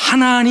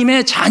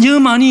하나님의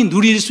자녀만이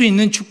누릴 수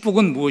있는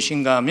축복은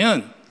무엇인가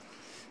하면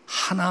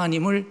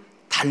하나님을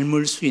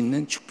닮을 수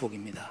있는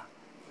축복입니다.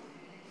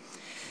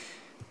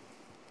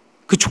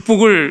 그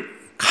축복을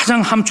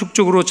가장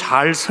함축적으로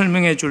잘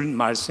설명해 줄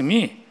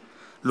말씀이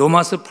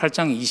로마서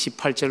 8장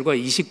 28절과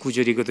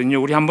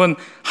 29절이거든요. 우리 한번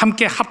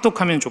함께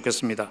합독하면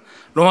좋겠습니다.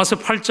 로마서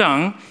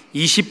 8장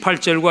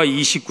 28절과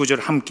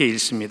 29절 함께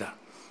읽습니다.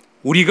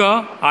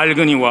 우리가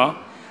알거니와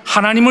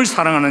하나님을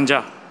사랑하는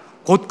자,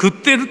 곧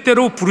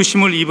그때로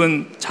부르심을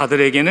입은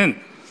자들에게는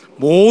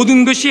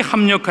모든 것이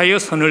합력하여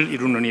선을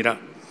이루느니라.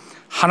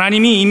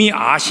 하나님이 이미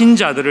아신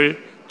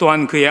자들을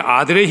또한 그의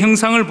아들의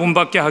형상을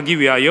본받게 하기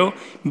위하여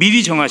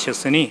미리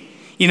정하셨으니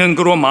이는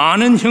그로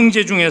많은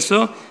형제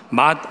중에서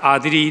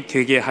맏아들이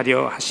되게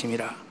하려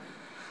하심이라.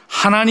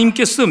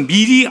 하나님께서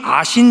미리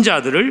아신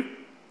자들을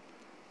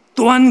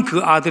또한 그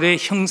아들의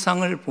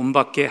형상을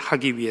본받게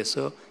하기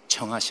위해서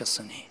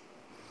정하셨으니,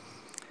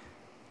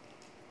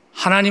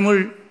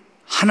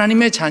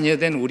 하나님의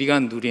자녀된 우리가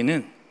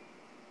누리는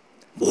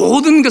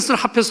모든 것을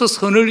합해서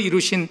선을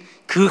이루신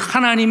그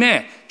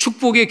하나님의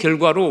축복의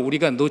결과로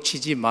우리가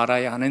놓치지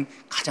말아야 하는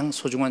가장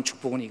소중한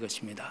축복은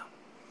이것입니다.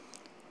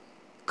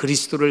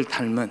 그리스도를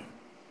닮은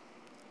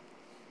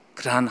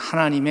그러한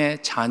하나님의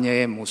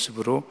자녀의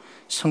모습으로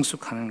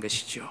성숙하는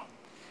것이죠.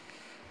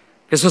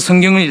 그래서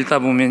성경을 읽다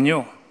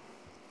보면요,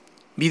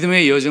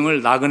 믿음의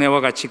여정을 나그네와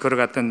같이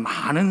걸어갔던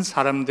많은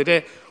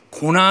사람들의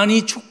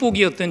고난이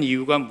축복이었던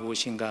이유가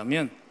무엇인가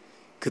하면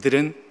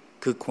그들은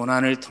그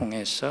고난을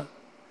통해서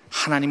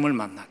하나님을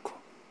만났고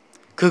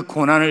그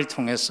고난을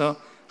통해서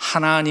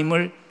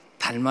하나님을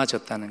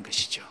닮아졌다는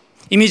것이죠.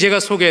 이미 제가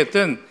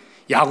소개했던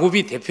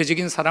야곱이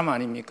대표적인 사람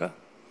아닙니까?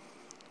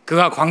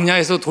 그가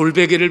광야에서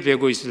돌베개를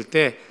베고 있을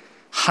때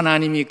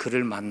하나님이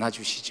그를 만나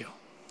주시죠.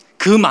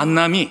 그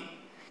만남이,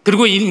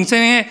 그리고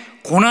인생의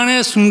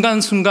고난의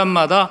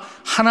순간순간마다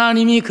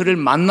하나님이 그를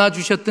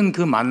만나주셨던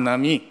그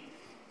만남이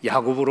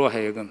야곱으로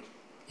하여금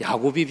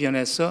야곱이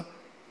변해서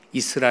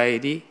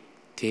이스라엘이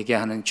되게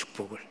하는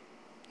축복을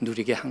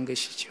누리게 한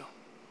것이죠.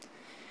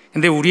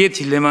 근데 우리의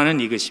딜레마는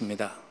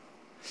이것입니다.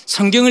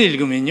 성경을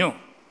읽으면요,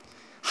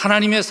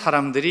 하나님의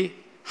사람들이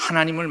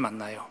하나님을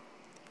만나요.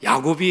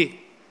 야곱이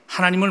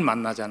하나님을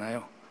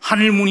만나잖아요.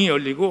 하늘 문이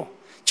열리고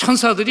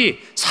천사들이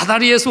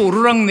사다리에서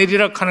오르락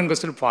내리락 하는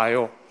것을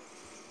봐요.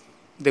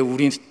 근데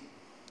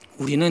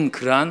우리는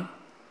그러한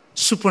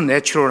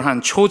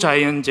슈퍼내추럴한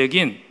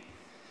초자연적인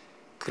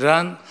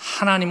그러한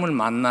하나님을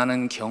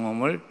만나는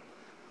경험을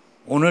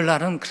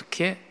오늘날은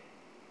그렇게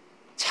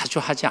자주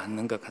하지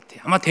않는 것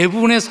같아요. 아마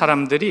대부분의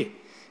사람들이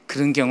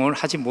그런 경험을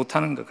하지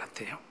못하는 것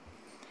같아요.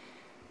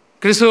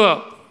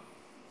 그래서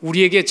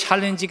우리에게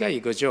챌린지가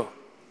이거죠.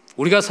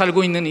 우리가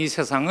살고 있는 이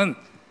세상은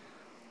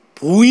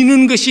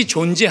보이는 것이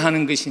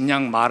존재하는 것이냐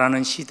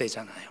말하는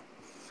시대잖아요.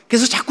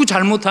 그래서 자꾸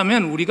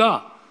잘못하면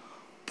우리가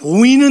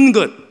보이는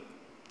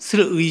것을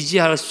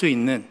의지할 수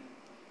있는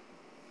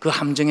그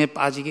함정에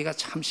빠지기가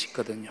참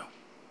쉽거든요.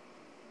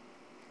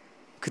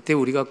 그때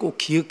우리가 꼭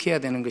기억해야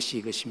되는 것이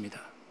이것입니다.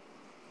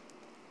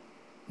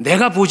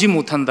 내가 보지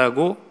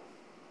못한다고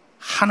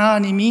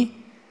하나님이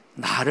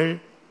나를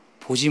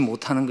보지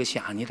못하는 것이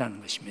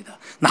아니라는 것입니다.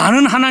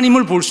 나는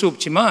하나님을 볼 수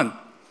없지만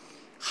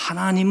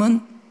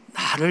하나님은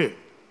나를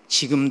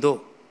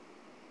지금도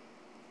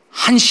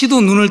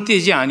한시도 눈을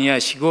떼지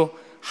아니하시고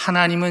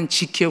하나님은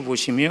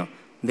지켜보시며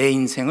내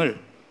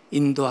인생을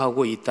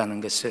인도하고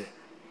있다는 것을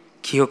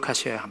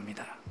기억하셔야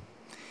합니다.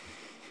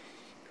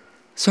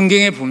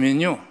 성경에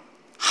보면요,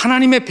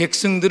 하나님의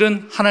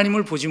백성들은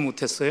하나님을 보지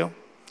못했어요.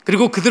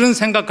 그리고 그들은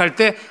생각할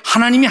때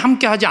하나님이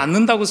함께 하지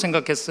않는다고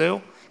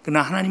생각했어요.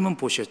 그러나 하나님은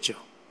보셨죠.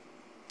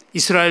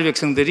 이스라엘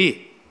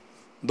백성들이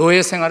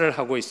노예 생활을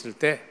하고 있을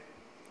때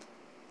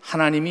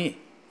하나님이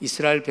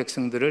이스라엘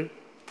백성들을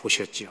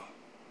보셨죠.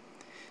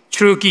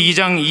 출애굽기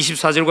 2장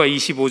 24절과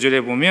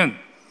 25절에 보면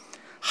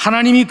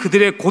하나님이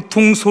그들의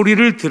고통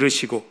소리를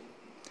들으시고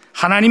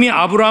하나님이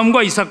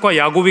아브라함과 이삭과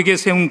야곱에게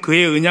세운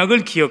그의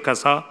언약을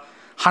기억하사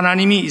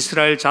하나님이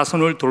이스라엘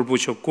자손을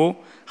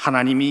돌보셨고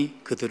하나님이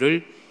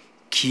그들을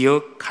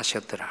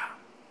기억하셨더라.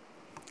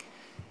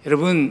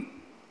 여러분,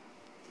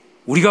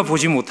 우리가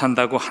보지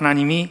못한다고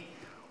하나님이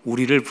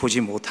우리를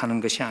보지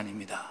못하는 것이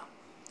아닙니다.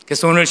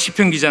 그래서 오늘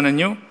시편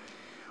기자는요,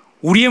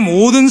 우리의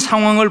모든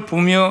상황을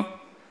보며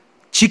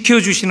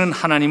지켜주시는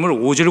하나님을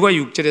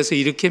 5절과 6절에서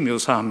이렇게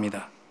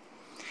묘사합니다.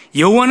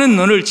 여호와는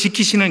너를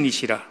지키시는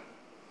이시라.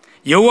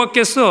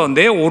 여호와께서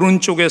내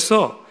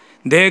오른쪽에서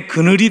내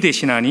그늘이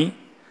되시나니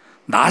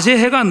낮에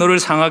해가 너를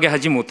상하게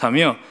하지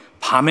못하며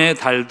밤의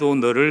달도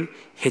너를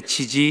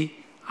해치지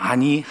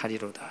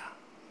아니하리로다.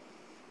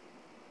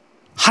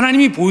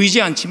 하나님이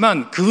보이지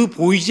않지만 그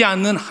보이지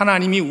않는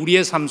하나님이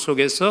우리의 삶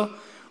속에서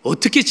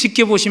어떻게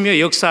지켜보시며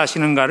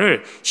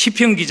역사하시는가를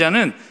시편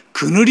기자는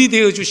그늘이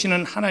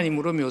되어주시는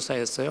하나님으로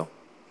묘사했어요.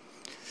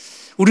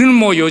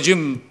 우리는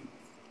요즘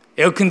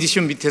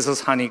에어컨디션 밑에서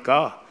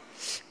사니까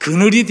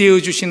그늘이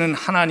되어주시는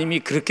하나님이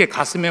그렇게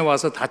가슴에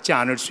와서 닿지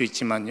않을 수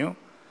있지만요,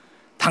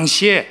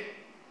 당시에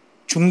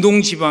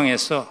중동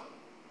지방에서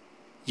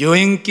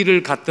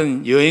여행길을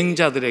갔던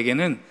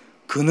여행자들에게는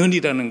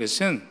그늘이라는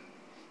것은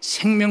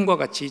생명과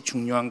같이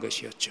중요한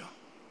것이었죠.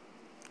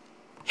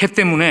 해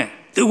때문에,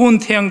 뜨거운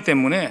태양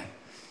때문에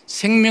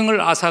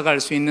생명을 앗아갈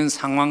수 있는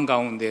상황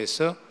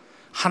가운데에서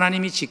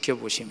하나님이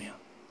지켜보시며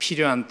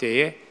필요한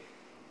때에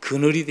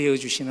그늘이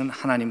되어주시는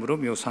하나님으로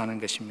묘사하는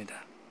것입니다.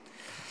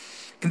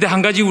 근데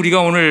한 가지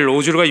우리가 오늘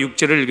 5절과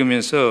 6절을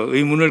읽으면서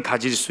의문을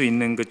가질 수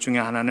있는 것 중에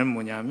하나는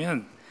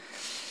뭐냐면,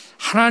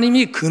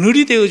 하나님이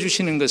그늘이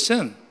되어주시는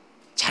것은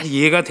잘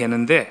이해가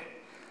되는데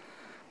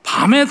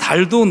밤의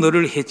달도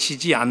너를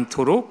해치지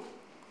않도록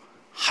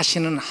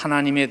하시는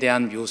하나님에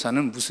대한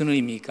묘사는 무슨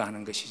의미일까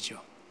하는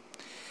것이죠.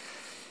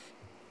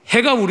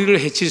 해가 우리를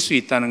해칠 수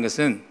있다는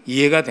것은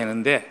이해가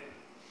되는데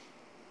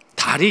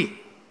달이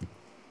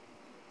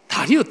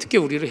어떻게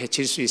우리를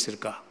해칠 수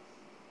있을까?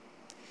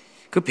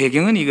 그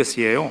배경은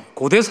이것이에요.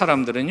 고대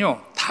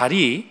사람들은요,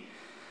 달이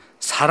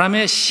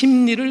사람의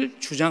심리를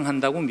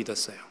주장한다고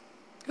믿었어요.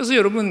 그래서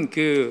여러분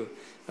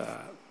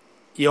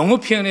영어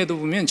표현에도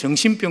보면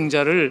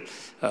정신병자를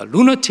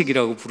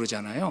루나틱이라고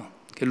부르잖아요.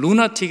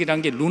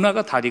 루나틱이란 게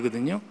루나가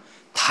달이거든요.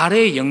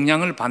 달의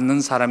영향을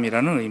받는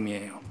사람이라는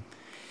의미예요.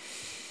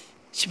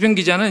 시편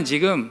기자는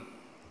지금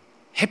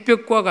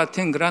햇볕과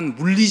같은 그러한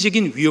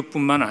물리적인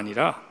위협뿐만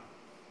아니라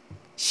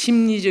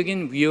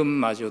심리적인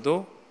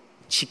위협마저도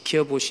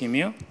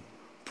지켜보시며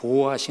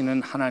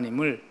보호하시는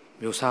하나님을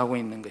묘사하고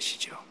있는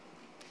것이죠.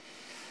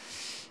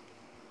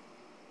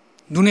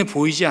 눈에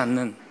보이지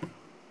않는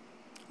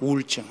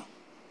우울증,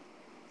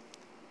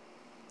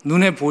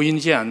 눈에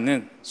보이지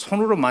않는,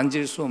 손으로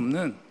만질 수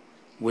없는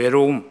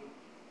외로움,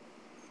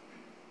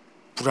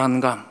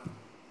 불안감,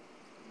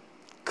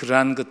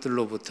 그러한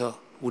것들로부터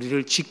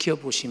우리를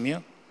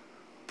지켜보시며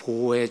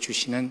보호해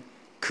주시는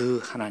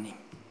그 하나님.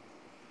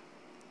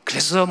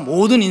 그래서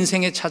모든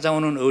인생에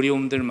찾아오는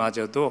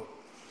어려움들마저도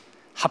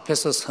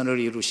합해서 선을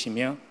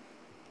이루시며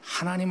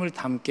하나님을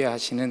닮게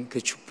하시는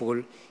그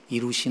축복을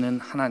이루시는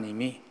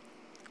하나님이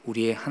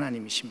우리의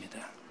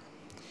하나님이십니다.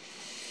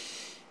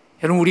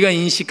 여러분, 우리가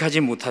인식하지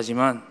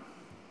못하지만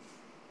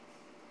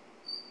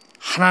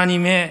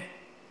하나님의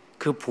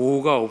그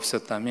보호가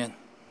없었다면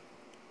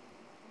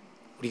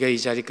우리가 이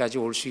자리까지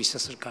올 수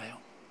있었을까요?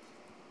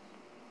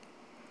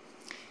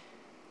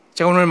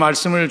 제가 오늘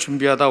말씀을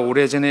준비하다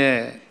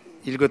오래전에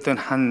읽었던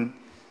한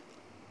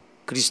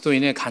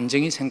그리스도인의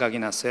간증이 생각이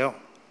났어요.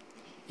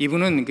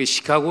 이분은 그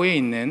시카고에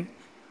있는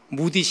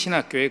무디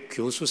신학교의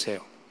교수세요.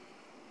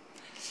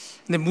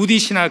 근데 무디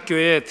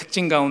신학교의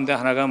특징 가운데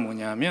하나가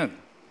뭐냐면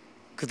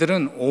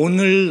그들은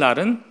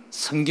오늘날은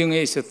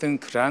성경에 있었던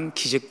그러한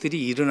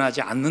기적들이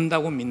일어나지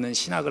않는다고 믿는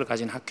신학을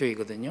가진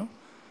학교이거든요.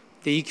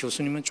 근데 이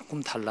교수님은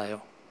조금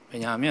달라요.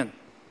 왜냐하면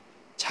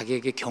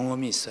자기에게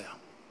경험이 있어요.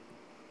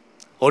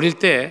 어릴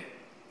때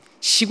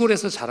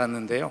시골에서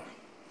자랐는데요,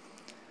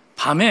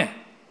 밤에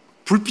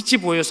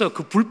불빛이 보여서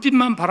그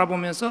불빛만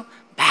바라보면서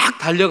막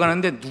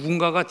달려가는데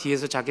누군가가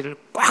뒤에서 자기를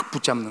꽉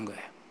붙잡는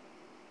거예요.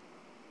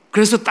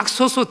 그래서 딱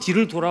서서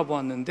뒤를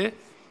돌아보았는데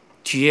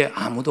뒤에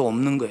아무도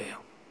없는 거예요.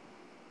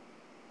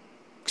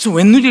 그래서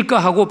웬일일까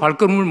하고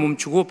발걸음을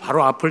멈추고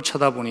바로 앞을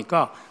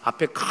쳐다보니까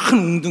앞에 큰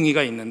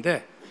웅둥이가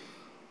있는데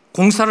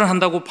공사를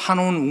한다고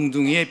파놓은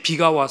웅둥이에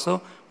비가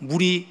와서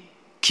물이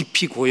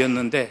깊이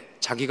고였는데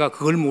자기가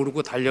그걸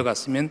모르고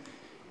달려갔으면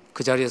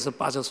그 자리에서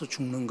빠져서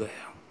죽는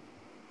거예요.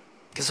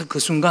 그래서 그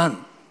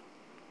순간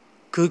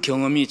그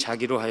경험이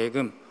자기로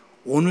하여금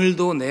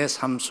오늘도 내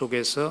삶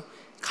속에서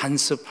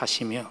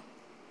간섭하시며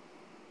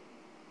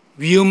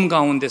위험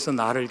가운데서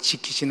나를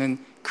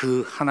지키시는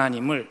그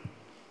하나님을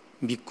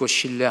믿고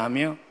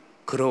신뢰하며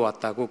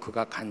걸어왔다고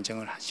그가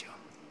간증을 하죠.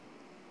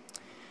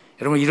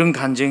 여러분, 이런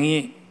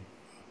간증이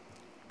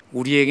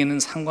우리에게는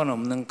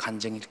상관없는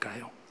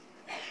간증일까요?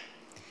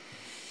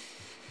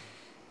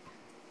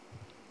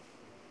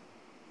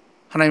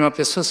 하나님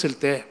앞에 섰을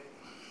때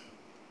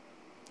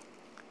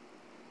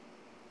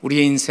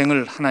우리의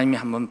인생을 하나님이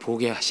한번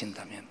보게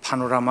하신다면,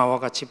 파노라마와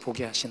같이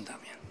보게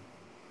하신다면,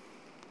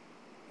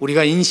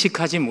 우리가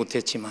인식하지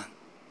못했지만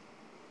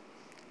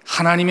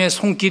하나님의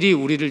손길이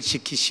우리를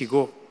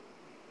지키시고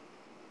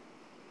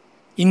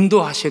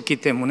인도하셨기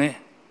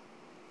때문에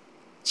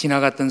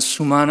지나갔던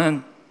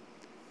수많은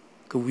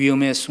그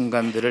위험의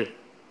순간들을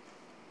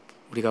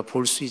우리가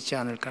볼 수 있지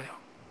않을까요?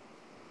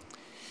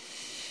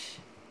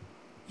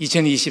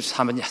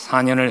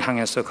 2024년을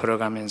향해서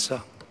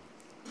걸어가면서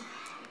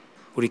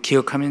우리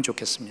기억하면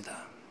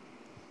좋겠습니다.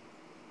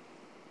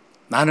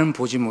 나는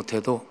보지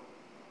못해도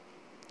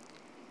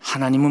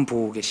하나님은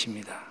보고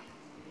계십니다.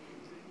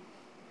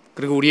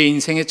 그리고 우리의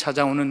인생에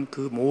찾아오는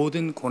그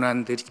모든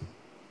고난들이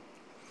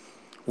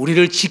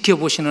우리를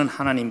지켜보시는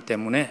하나님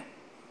때문에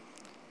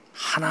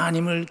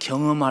하나님을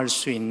경험할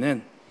수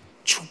있는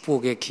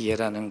축복의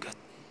기회라는 것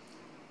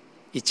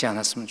잊지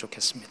않았으면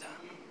좋겠습니다.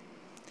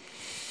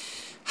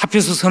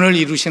 합해서 선을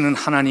이루시는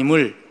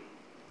하나님을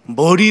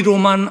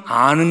머리로만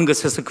아는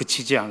것에서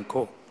그치지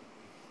않고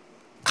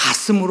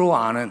가슴으로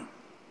아는,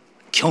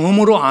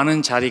 경험으로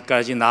아는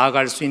자리까지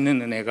나아갈 수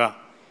있는 은혜가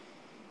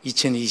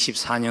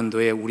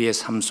 2024년도에 우리의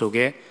삶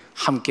속에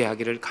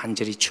함께하기를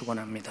간절히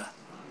축원합니다.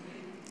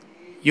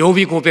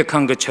 욥이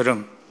고백한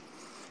것처럼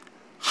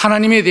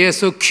하나님에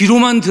대해서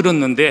귀로만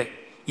들었는데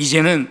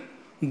이제는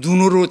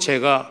눈으로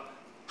제가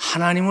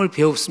하나님을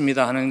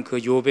배웠습니다 하는 그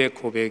욥의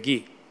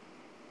고백이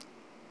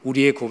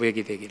우리의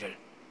고백이 되기를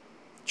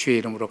주의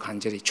이름으로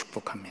간절히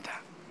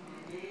축복합니다.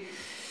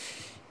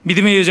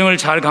 믿음의 여정을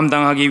잘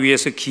감당하기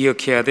위해서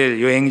기억해야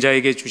될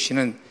여행자에게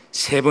주시는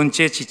세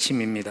번째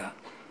지침입니다.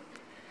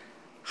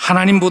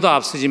 하나님보다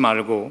앞서지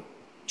말고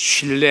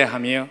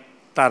신뢰하며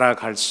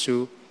따라갈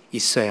수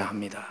있어야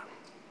합니다.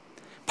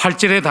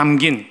 8절에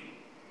담긴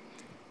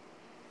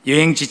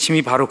여행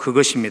지침이 바로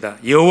그것입니다.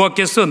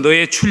 여호와께서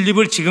너의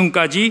출입을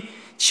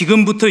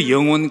지금부터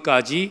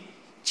영원까지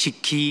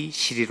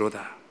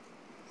지키시리로다.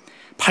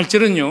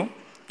 8절은요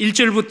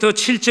 1절부터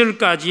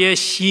 7절까지의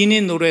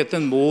시인이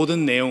노래했던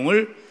모든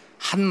내용을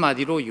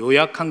한마디로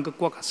요약한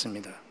것과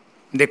같습니다.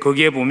 근데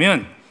거기에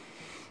보면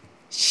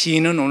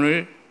시인은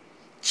오늘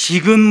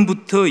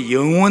지금부터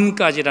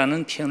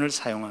영원까지라는 표현을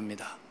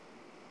사용합니다.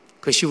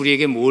 그것이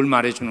우리에게 뭘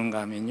말해주는가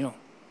하면요,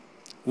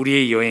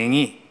 우리의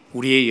여행이,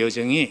 우리의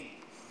여정이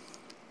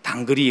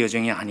단거리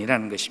여정이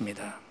아니라는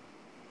것입니다.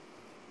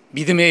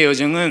 믿음의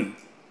여정은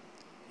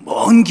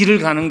먼 길을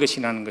가는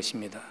것이라는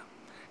것입니다.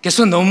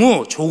 그래서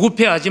너무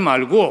조급해하지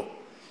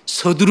말고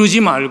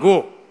서두르지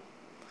말고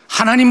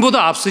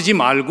하나님보다 앞서지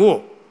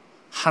말고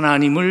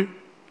하나님을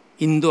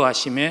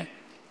인도하심에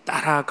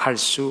따라갈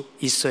수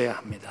있어야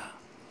합니다.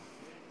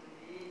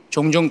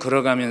 종종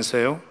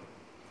걸어가면서요,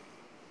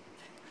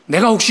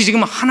 내가 혹시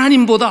지금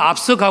하나님보다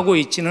앞서가고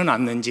있지는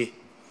않는지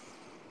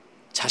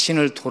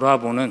자신을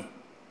돌아보는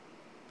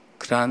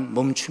그러한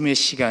멈춤의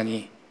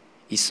시간이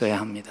있어야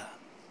합니다.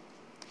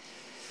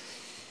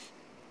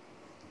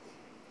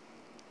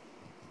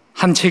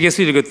 한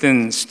책에서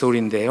읽었던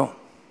스토리인데요,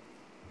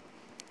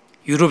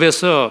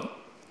 유럽에서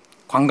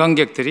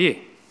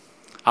관광객들이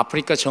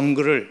아프리카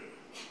정글을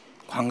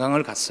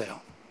관광을 갔어요.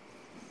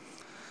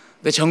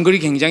 근데 정글이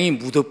굉장히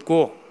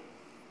무덥고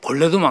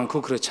벌레도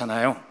많고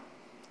그렇잖아요.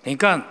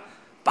 그러니까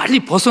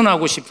빨리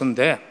벗어나고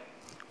싶은데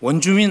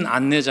원주민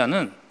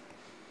안내자는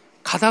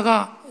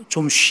가다가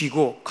좀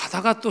쉬고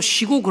가다가 또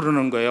쉬고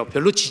그러는 거예요.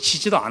 별로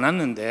지치지도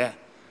않았는데.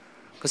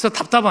 그래서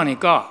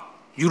답답하니까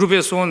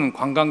유럽에서 온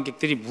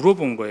관광객들이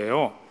물어본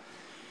거예요.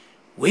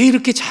 왜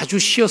이렇게 자주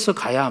쉬어서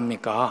가야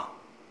합니까?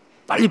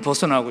 빨리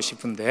벗어나고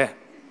싶은데.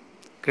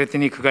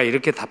 그랬더니 그가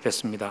이렇게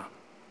답했습니다.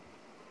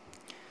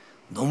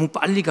 너무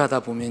빨리 가다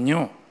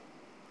보면요,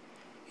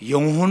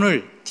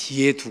 영혼을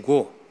뒤에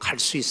두고 갈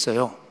수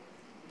있어요.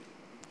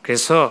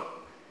 그래서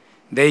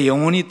내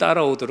영혼이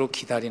따라오도록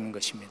기다리는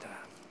것입니다.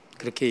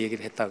 그렇게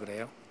얘기를 했다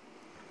그래요.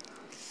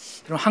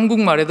 그럼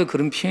한국말에도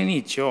그런 표현이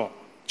있죠.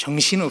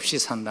 정신없이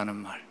산다는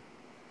말.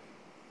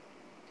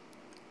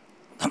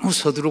 너무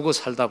서두르고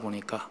살다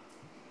보니까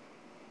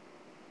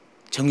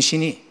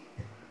정신이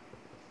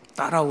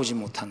따라오지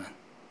못하는,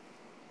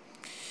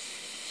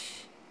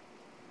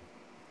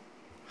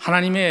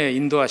 하나님의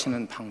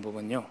인도하시는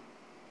방법은요,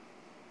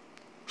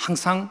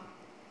 항상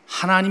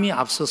하나님이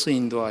앞서서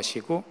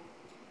인도하시고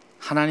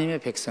하나님의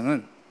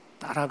백성은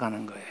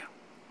따라가는 거예요.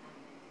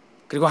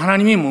 그리고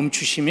하나님이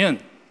멈추시면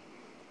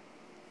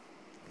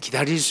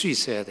기다릴 수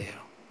있어야 돼요.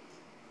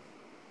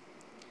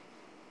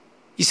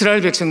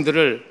 이스라엘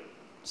백성들을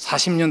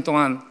 40년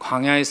동안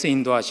광야에서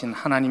인도하신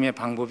하나님의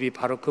방법이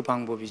바로 그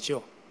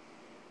방법이죠.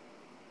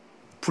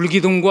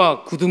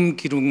 불기둥과 구름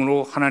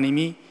기둥으로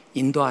하나님이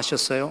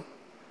인도하셨어요.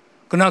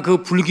 그러나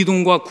그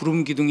불기둥과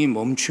구름 기둥이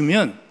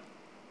멈추면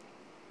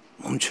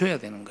멈춰야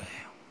되는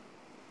거예요.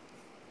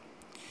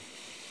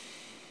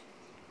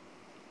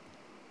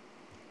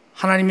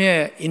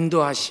 하나님의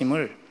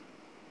인도하심을,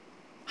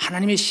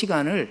 하나님의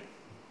시간을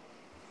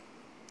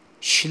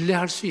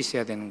신뢰할 수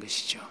있어야 되는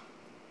것이죠.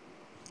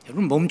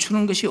 여러분,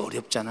 멈추는 것이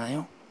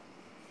어렵잖아요.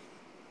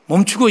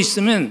 멈추고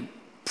있으면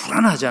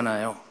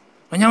불안하잖아요.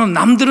 왜냐하면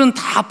남들은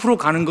다 앞으로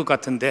가는 것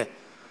같은데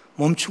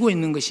멈추고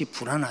있는 것이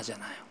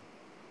불안하잖아요.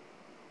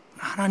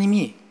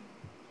 하나님이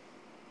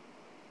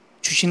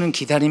주시는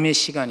기다림의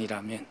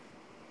시간이라면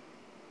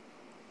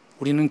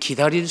우리는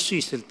기다릴 수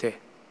있을 때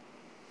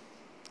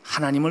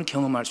하나님을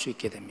경험할 수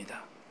있게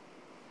됩니다.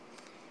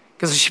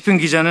 그래서 시편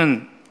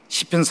기자는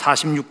시편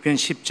 46편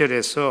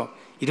 10절에서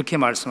이렇게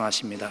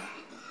말씀하십니다.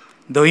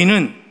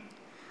 너희는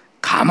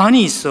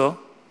가만히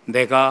있어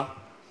내가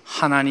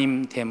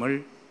하나님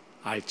됨을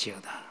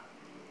알지어다.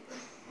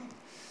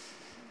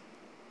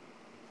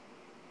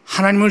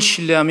 하나님을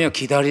신뢰하며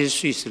기다릴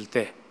수 있을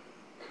때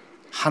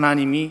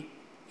하나님이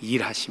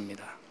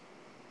일하십니다.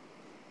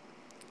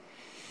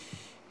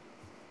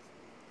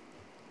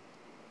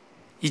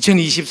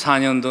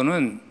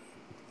 (2024년도는)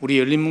 우리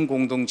열린문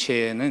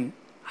공동체에는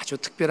아주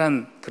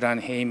특별한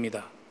그러한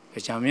해입니다.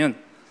 왜냐하면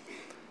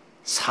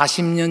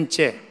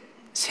 40년째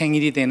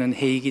생일이 되는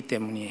해이기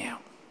때문이에요.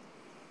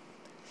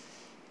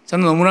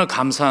 저는 너무나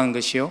감사한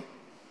것이요,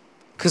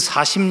 그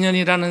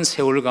 40년이라는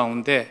세월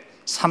가운데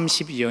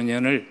 30여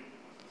년을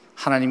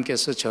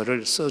하나님께서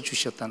저를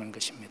써주셨다는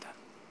것입니다.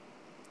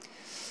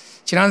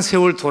 지난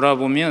세월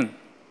돌아보면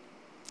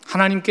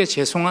하나님께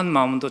죄송한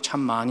마음도 참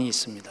많이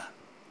있습니다.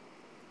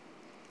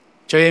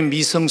 저의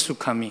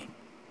미성숙함이,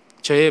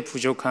 저의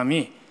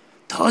부족함이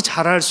더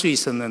잘할 수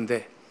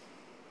있었는데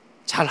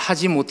잘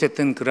하지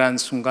못했던 그러한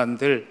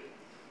순간들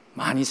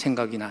많이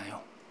생각이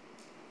나요.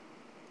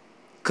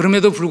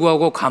 그럼에도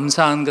불구하고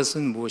감사한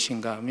것은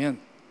무엇인가 하면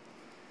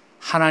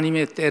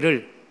하나님의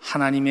때를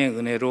하나님의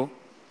은혜로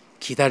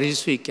기다릴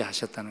수 있게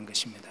하셨다는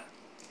것입니다.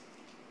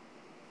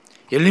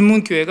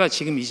 열린문교회가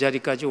지금 이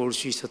자리까지 올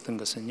수 있었던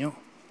것은요,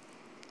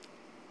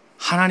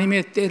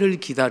 하나님의 때를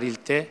기다릴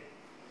때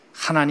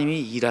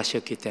하나님이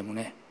일하셨기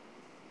때문에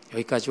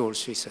여기까지 올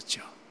수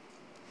있었죠.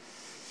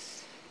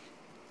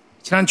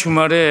 지난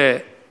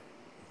주말에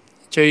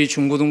저희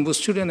중고등부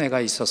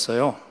수련회가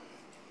있었어요.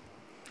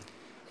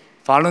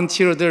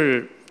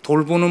 발런티어들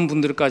돌보는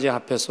분들까지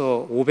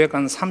합해서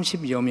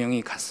 530여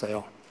명이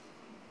갔어요.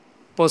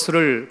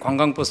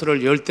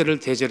 관광버스를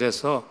 10대를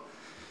대절해서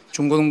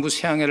중고등부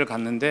수양회를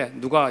갔는데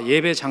누가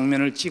예배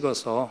장면을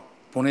찍어서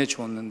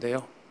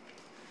보내주었는데요,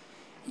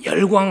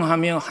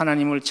 열광하며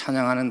하나님을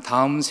찬양하는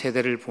다음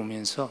세대를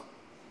보면서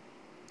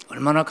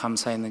얼마나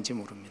감사했는지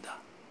모릅니다.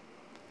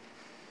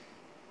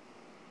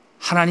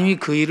 하나님이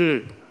그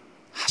일을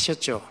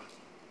하셨죠.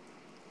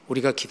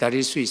 우리가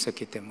기다릴 수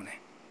있었기 때문에.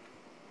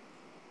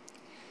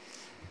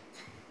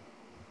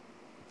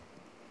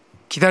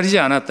 기다리지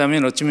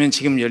않았다면 어쩌면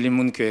지금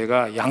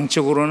열린문교회가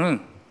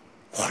양적으로는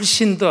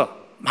훨씬 더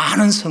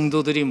많은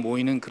성도들이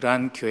모이는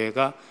그러한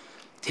교회가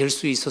될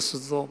수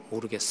있었어도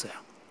모르겠어요.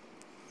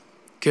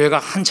 교회가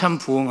한참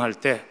부흥할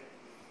때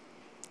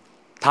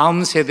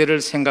다음 세대를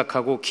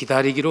생각하고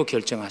기다리기로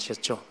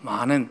결정하셨죠.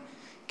 많은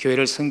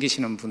교회를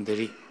섬기시는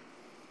분들이.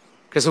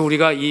 그래서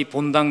우리가 이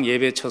본당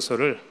예배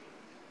처소를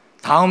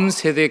다음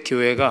세대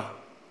교회가,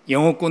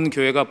 영어권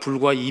교회가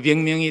불과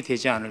 200명이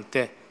되지 않을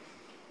때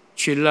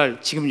주일날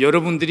지금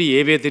여러분들이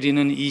예배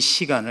드리는 이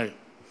시간을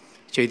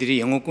저희들이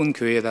영어권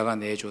교회에다가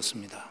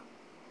내줬습니다.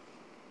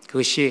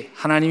 그것이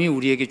하나님이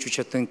우리에게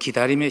주셨던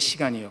기다림의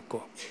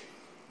시간이었고,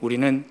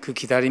 우리는 그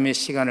기다림의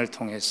시간을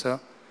통해서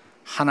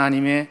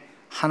하나님의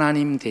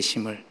하나님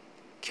되심을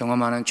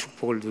경험하는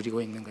축복을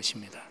누리고 있는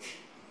것입니다.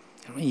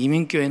 여러분,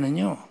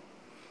 이민교회는요,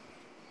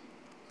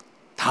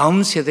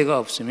 다음 세대가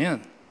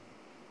없으면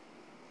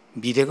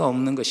미래가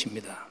없는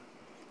것입니다.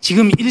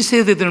 지금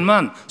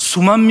 1세대들만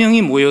수만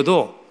명이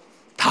모여도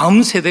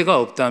다음 세대가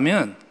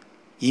없다면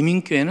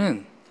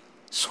이민교회는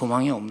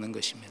소망이 없는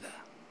것입니다.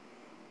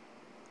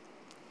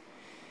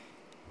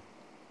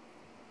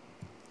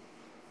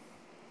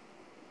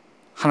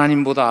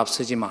 하나님보다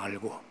앞서지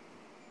말고,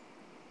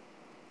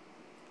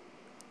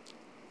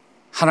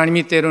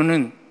 하나님이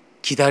때로는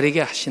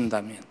기다리게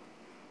하신다면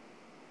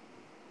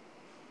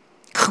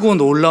크고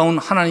놀라운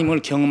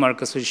하나님을 경험할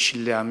것을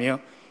신뢰하며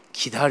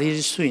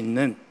기다릴 수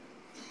있는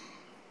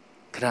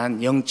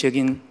그러한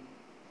영적인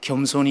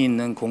겸손이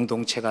있는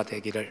공동체가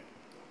되기를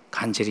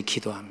간절히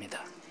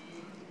기도합니다.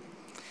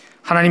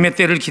 하나님의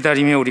때를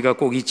기다리며 우리가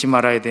꼭 잊지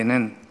말아야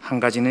되는 한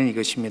가지는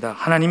이것입니다.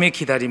 하나님의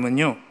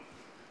기다림은요,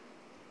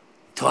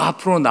 더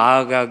앞으로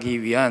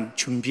나아가기 위한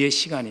준비의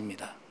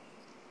시간입니다.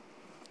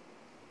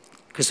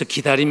 그래서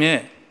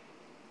기다림에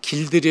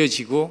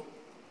길들여지고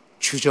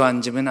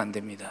주저앉으면 안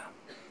됩니다.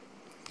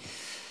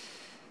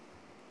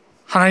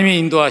 하나님의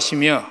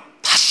인도하시며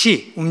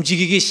다시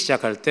움직이기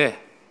시작할 때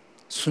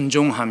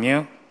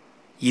순종하며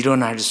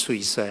일어날 수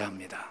있어야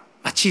합니다.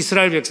 마치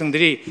이스라엘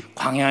백성들이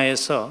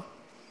광야에서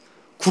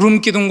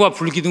구름 기둥과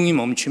불 기둥이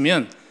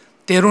멈추면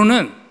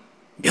때로는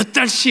몇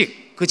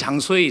달씩 그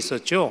장소에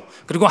있었죠.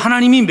 그리고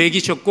하나님이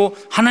먹이셨고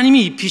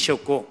하나님이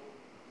입히셨고,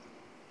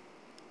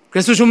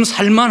 그래서 좀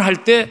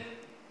살만할 때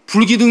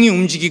불 기둥이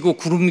움직이고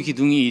구름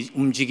기둥이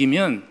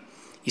움직이면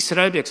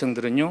이스라엘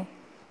백성들은요,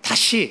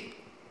 다시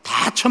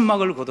다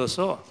천막을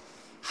걷어서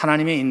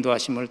하나님의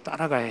인도하심을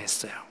따라가야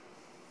했어요.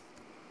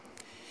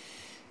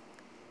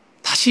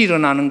 다시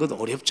일어나는 것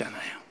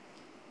어렵잖아요.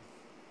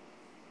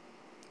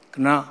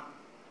 그러나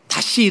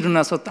다시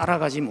일어나서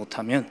따라가지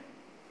못하면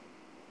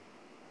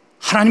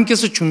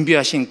하나님께서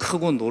준비하신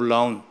크고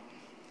놀라운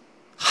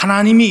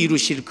하나님이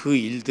이루실 그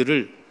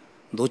일들을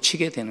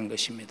놓치게 되는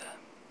것입니다.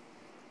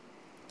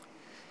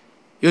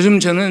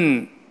 요즘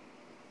저는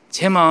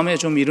제 마음에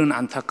좀 이런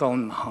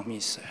안타까운 마음이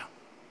있어요.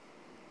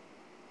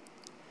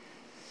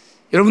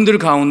 여러분들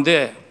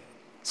가운데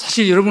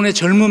사실 여러분의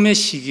젊음의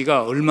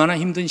시기가 얼마나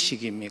힘든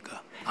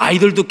시기입니까?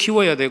 아이들도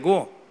키워야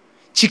되고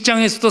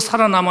직장에서도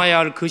살아남아야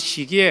할 그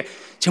시기에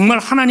정말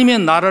하나님의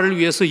나라를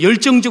위해서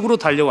열정적으로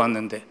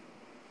달려왔는데,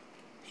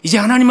 이제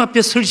하나님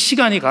앞에 설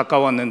시간이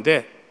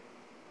가까웠는데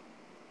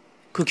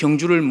그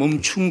경주를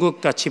멈춘 것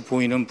같이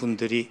보이는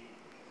분들이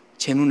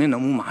제 눈에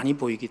너무 많이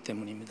보이기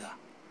때문입니다.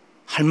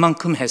 할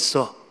만큼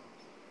했어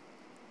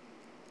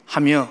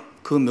하며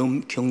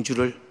그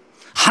경주를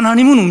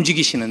하나님은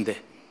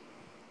움직이시는데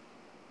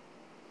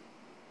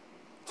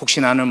혹시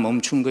나는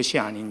멈춘 것이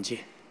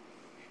아닌지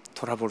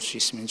돌아볼 수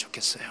있으면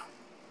좋겠어요.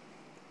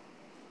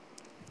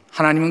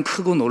 하나님은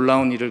크고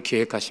놀라운 일을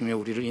계획하시며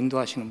우리를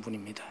인도하시는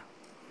분입니다.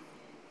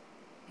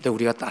 근데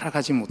우리가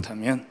따라가지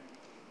못하면,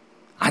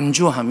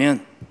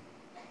 안주하면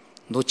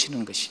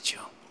놓치는 것이죠.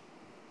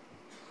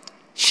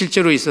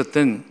 실제로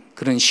있었던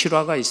그런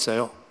실화가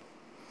있어요.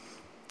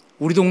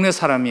 우리 동네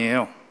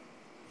사람이에요.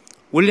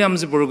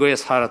 윌리엄스버그에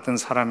살았던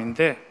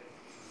사람인데,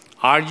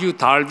 R.U.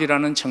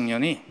 달비라는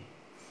청년이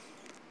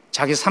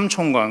자기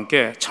삼촌과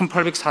함께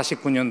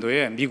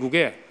 1849년도에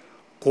미국에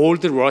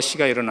골드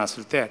러시가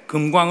일어났을 때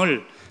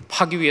금광을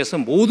파기 위해서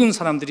모든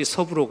사람들이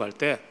서부로 갈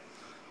때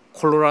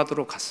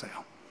콜로라도로 갔어요.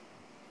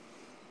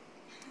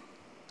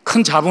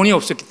 큰 자본이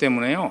없었기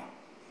때문에요,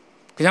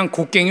 그냥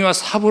곡괭이와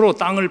삽으로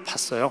땅을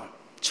팠어요,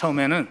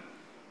 처음에는.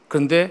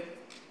 그런데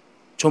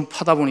좀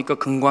파다 보니까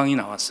금광이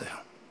나왔어요.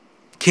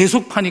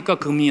 계속 파니까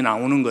금이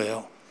나오는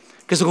거예요.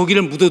 그래서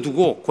거기를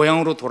묻어두고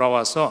고향으로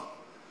돌아와서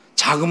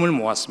자금을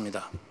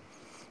모았습니다.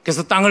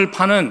 그래서 땅을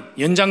파는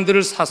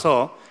연장들을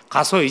사서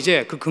가서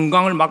이제 그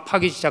금광을 막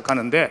파기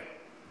시작하는데,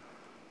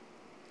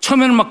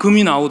 처음에는 막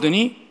금이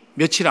나오더니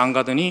며칠 안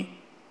가더니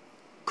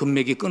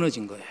금맥이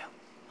끊어진 거예요.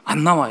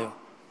 안 나와요.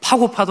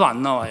 파고 파도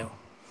안 나와요.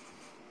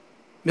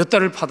 몇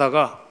달을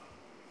파다가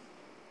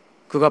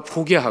그가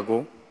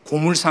포기하고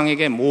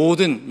고물상에게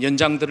모든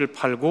연장들을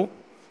팔고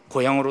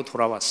고향으로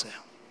돌아왔어요.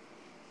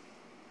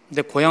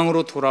 근데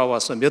고향으로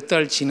돌아와서 몇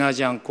달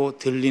지나지 않고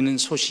들리는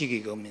소식이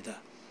이겁니다.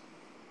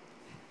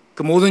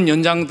 그 모든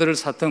연장들을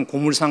샀던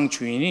고물상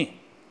주인이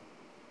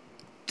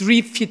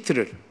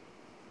 3피트를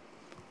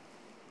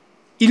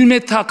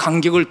 1m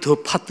간격을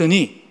더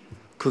팠더니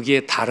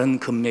거기에 다른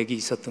금맥이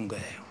있었던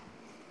거예요.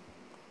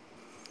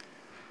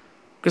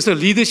 그래서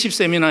리더십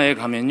세미나에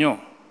가면요,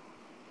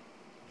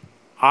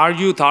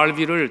 R.U.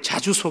 달비를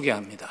자주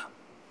소개합니다.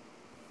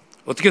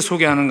 어떻게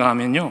소개하는가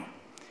하면요,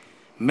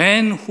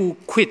 Man who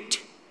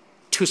quit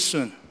too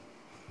soon,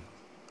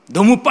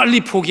 너무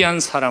빨리 포기한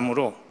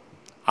사람으로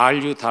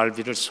R.U.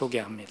 달비를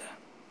소개합니다.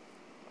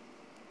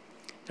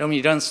 여러분,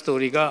 이런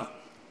스토리가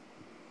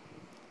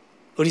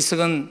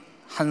어리석은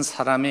한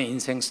사람의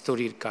인생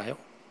스토리일까요?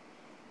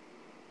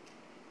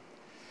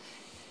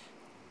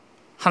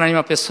 하나님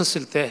앞에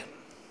섰을 때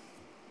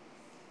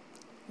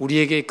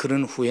우리에게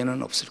그런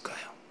후회는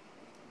없을까요?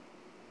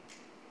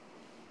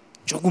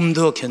 조금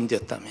더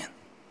견뎠다면,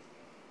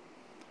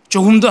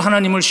 조금 더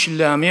하나님을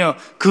신뢰하며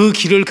그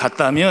길을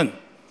갔다면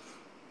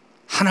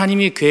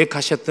하나님이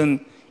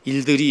계획하셨던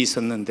일들이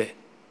있었는데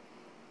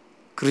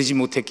그러지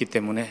못했기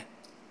때문에,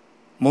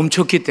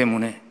 멈췄기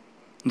때문에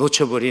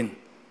놓쳐버린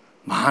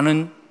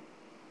많은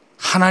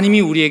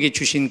하나님이 우리에게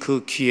주신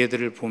그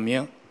기회들을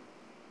보며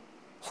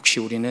혹시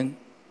우리는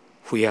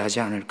후회하지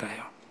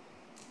않을까요?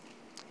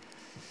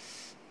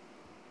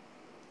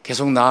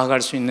 계속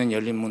나아갈 수 있는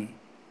열린문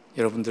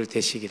여러분들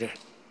되시기를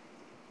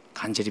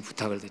간절히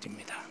부탁을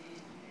드립니다.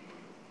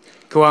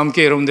 그와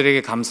함께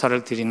여러분들에게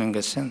감사를 드리는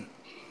것은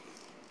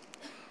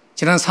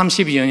지난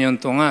 32여 년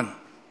동안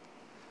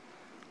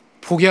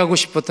포기하고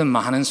싶었던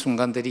많은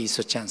순간들이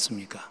있었지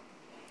않습니까?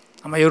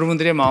 아마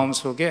여러분들의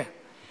마음속에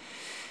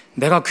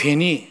내가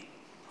괜히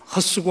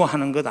헛수고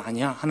하는 것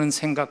아니야 하는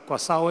생각과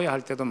싸워야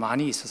할 때도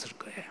많이 있었을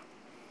거예요.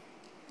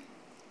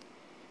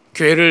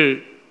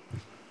 교회를,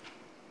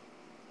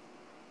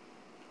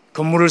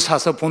 건물을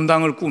사서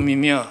본당을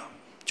꾸미며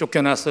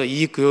쫓겨나서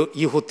이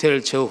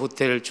호텔 저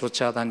호텔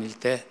쫓아다닐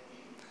때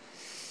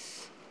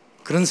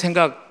그런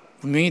생각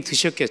분명히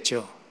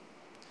드셨겠죠.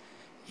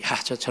 야,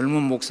 저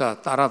젊은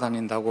목사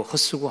따라다닌다고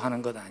헛수고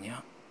하는 것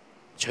아니야?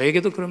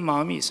 저에게도 그런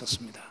마음이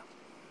있었습니다.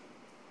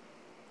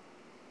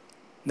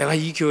 내가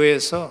이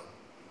교회에서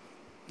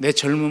내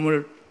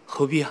젊음을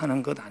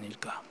허비하는 것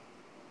아닐까?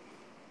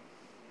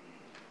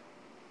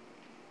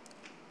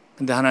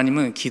 근데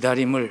하나님은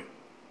기다림을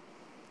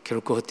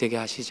결코 헛되게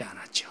하시지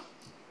않았죠.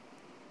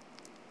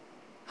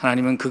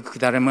 하나님은 그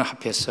기다림을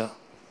합해서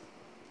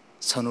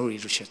선을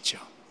이루셨죠.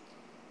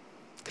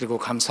 그리고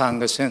감사한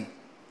것은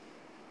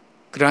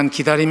그러한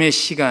기다림의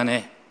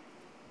시간에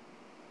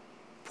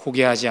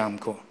포기하지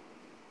않고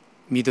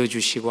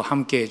믿어주시고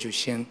함께해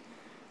주신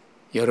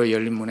여러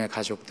열린문의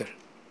가족들,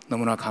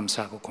 너무나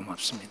감사하고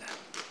고맙습니다.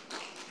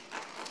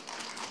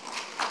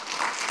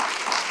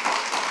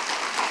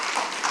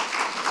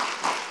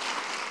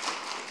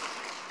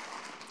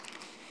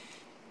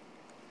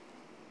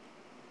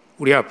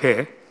 우리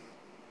앞에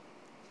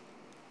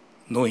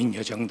노인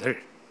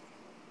여정들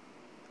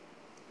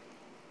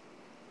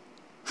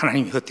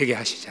하나님이 헛되게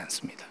하시지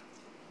않습니다.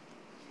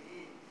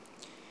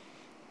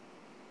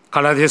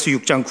 갈라디아서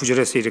 6장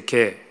 9절에서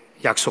이렇게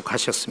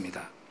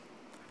약속하셨습니다.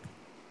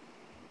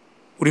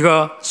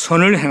 우리가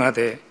선을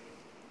행하되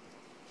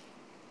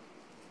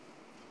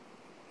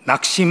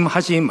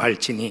낙심하지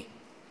말지니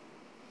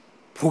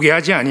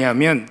포기하지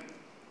아니하면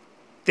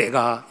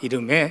때가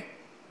이름에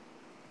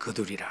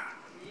거두리라.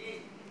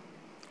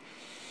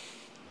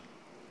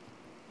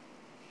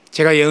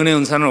 제가 예언의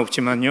은사는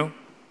없지만요,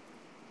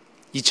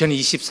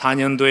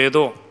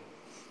 2024년도에도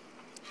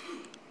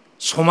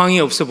소망이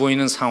없어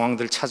보이는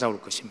상황들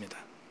찾아올 것입니다.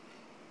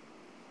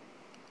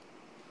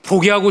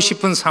 포기하고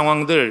싶은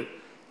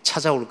상황들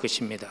찾아올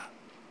것입니다.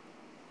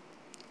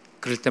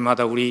 그럴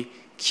때마다 우리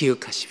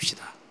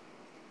기억하십시다.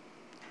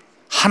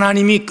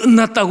 하나님이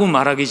끝났다고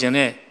말하기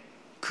전에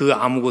그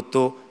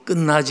아무것도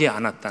끝나지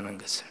않았다는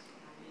것을.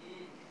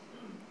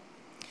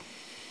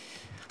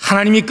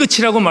 하나님이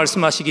끝이라고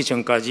말씀하시기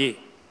전까지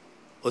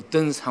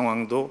어떤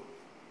상황도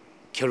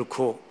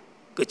결코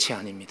끝이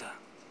아닙니다.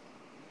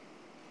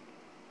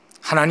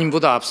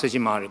 하나님보다 앞서지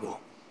말고,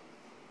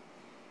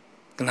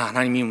 그러나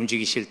하나님이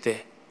움직이실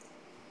때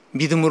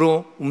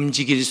믿음으로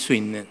움직일 수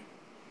있는,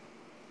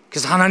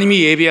 그래서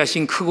하나님이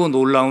예비하신 크고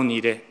놀라운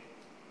일에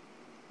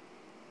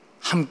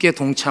함께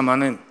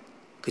동참하는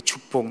그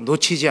축복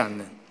놓치지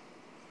않는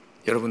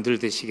여러분들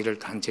되시기를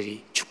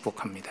간절히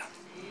축복합니다.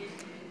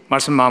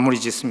 말씀 마무리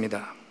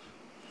짓습니다.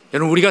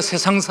 여러분, 우리가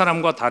세상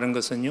사람과 다른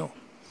것은요,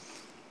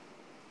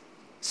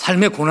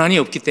 삶에 고난이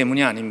없기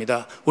때문이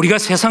아닙니다. 우리가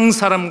세상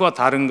사람과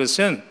다른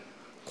것은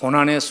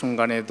고난의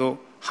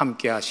순간에도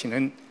함께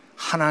하시는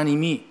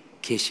하나님이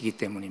계시기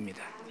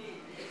때문입니다.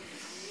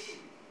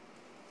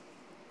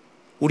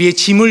 우리의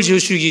짐을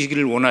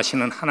져주기를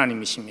원하시는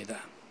하나님이십니다.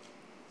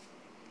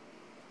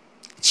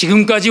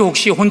 지금까지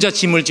혹시 혼자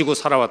짐을 지고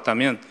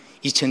살아왔다면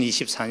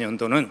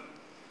 2024년도는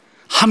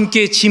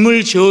함께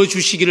짐을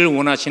져주시기를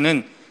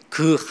원하시는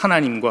그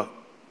하나님과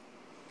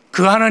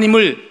그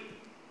하나님을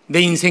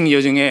내 인생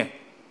여정에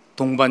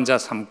동반자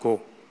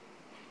삼고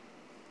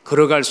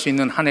걸어갈 수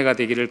있는 한 해가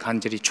되기를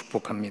간절히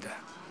축복합니다.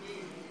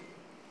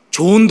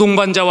 좋은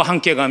동반자와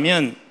함께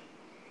가면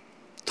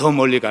더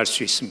멀리 갈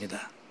수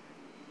있습니다.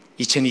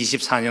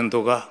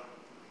 2024년도가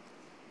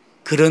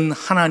그런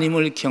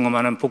하나님을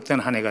경험하는 복된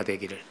한 해가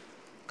되기를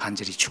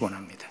간절히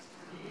축원합니다.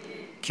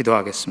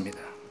 기도하겠습니다.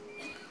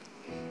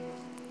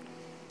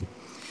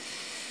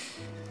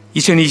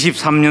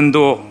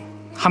 2023년도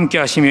함께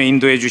하시며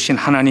인도해 주신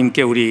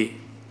하나님께 우리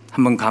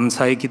한번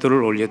감사의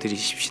기도를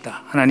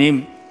올려드리십시다.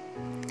 하나님의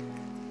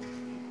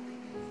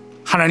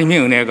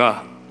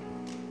은혜가,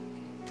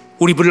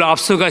 우리 불러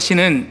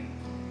앞서가시는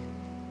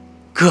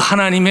그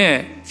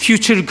하나님의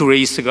future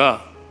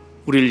grace가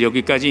우리를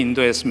여기까지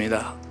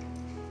인도했습니다.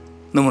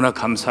 너무나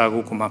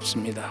감사하고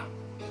고맙습니다.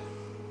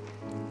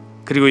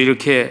 그리고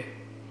이렇게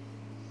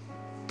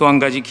또 한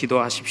가지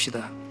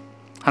기도하십시다.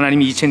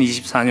 하나님이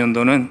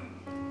 2024년도는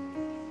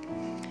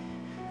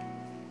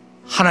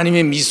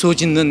하나님의 미소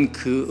짓는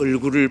그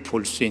얼굴을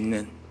볼 수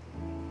있는,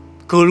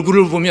 그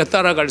얼굴을 보며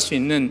따라갈 수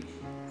있는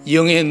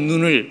영의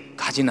눈을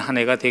가진 한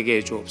해가 되게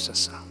해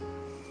주옵소서.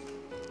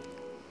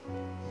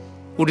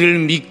 우리를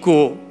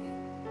믿고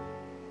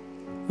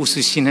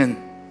웃으시는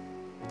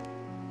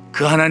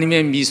그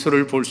하나님의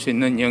미소를 볼 수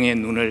있는 영의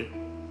눈을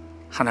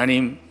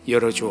하나님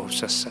열어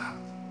주옵소서.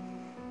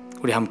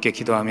 우리 함께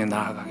기도하며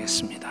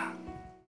나아가겠습니다.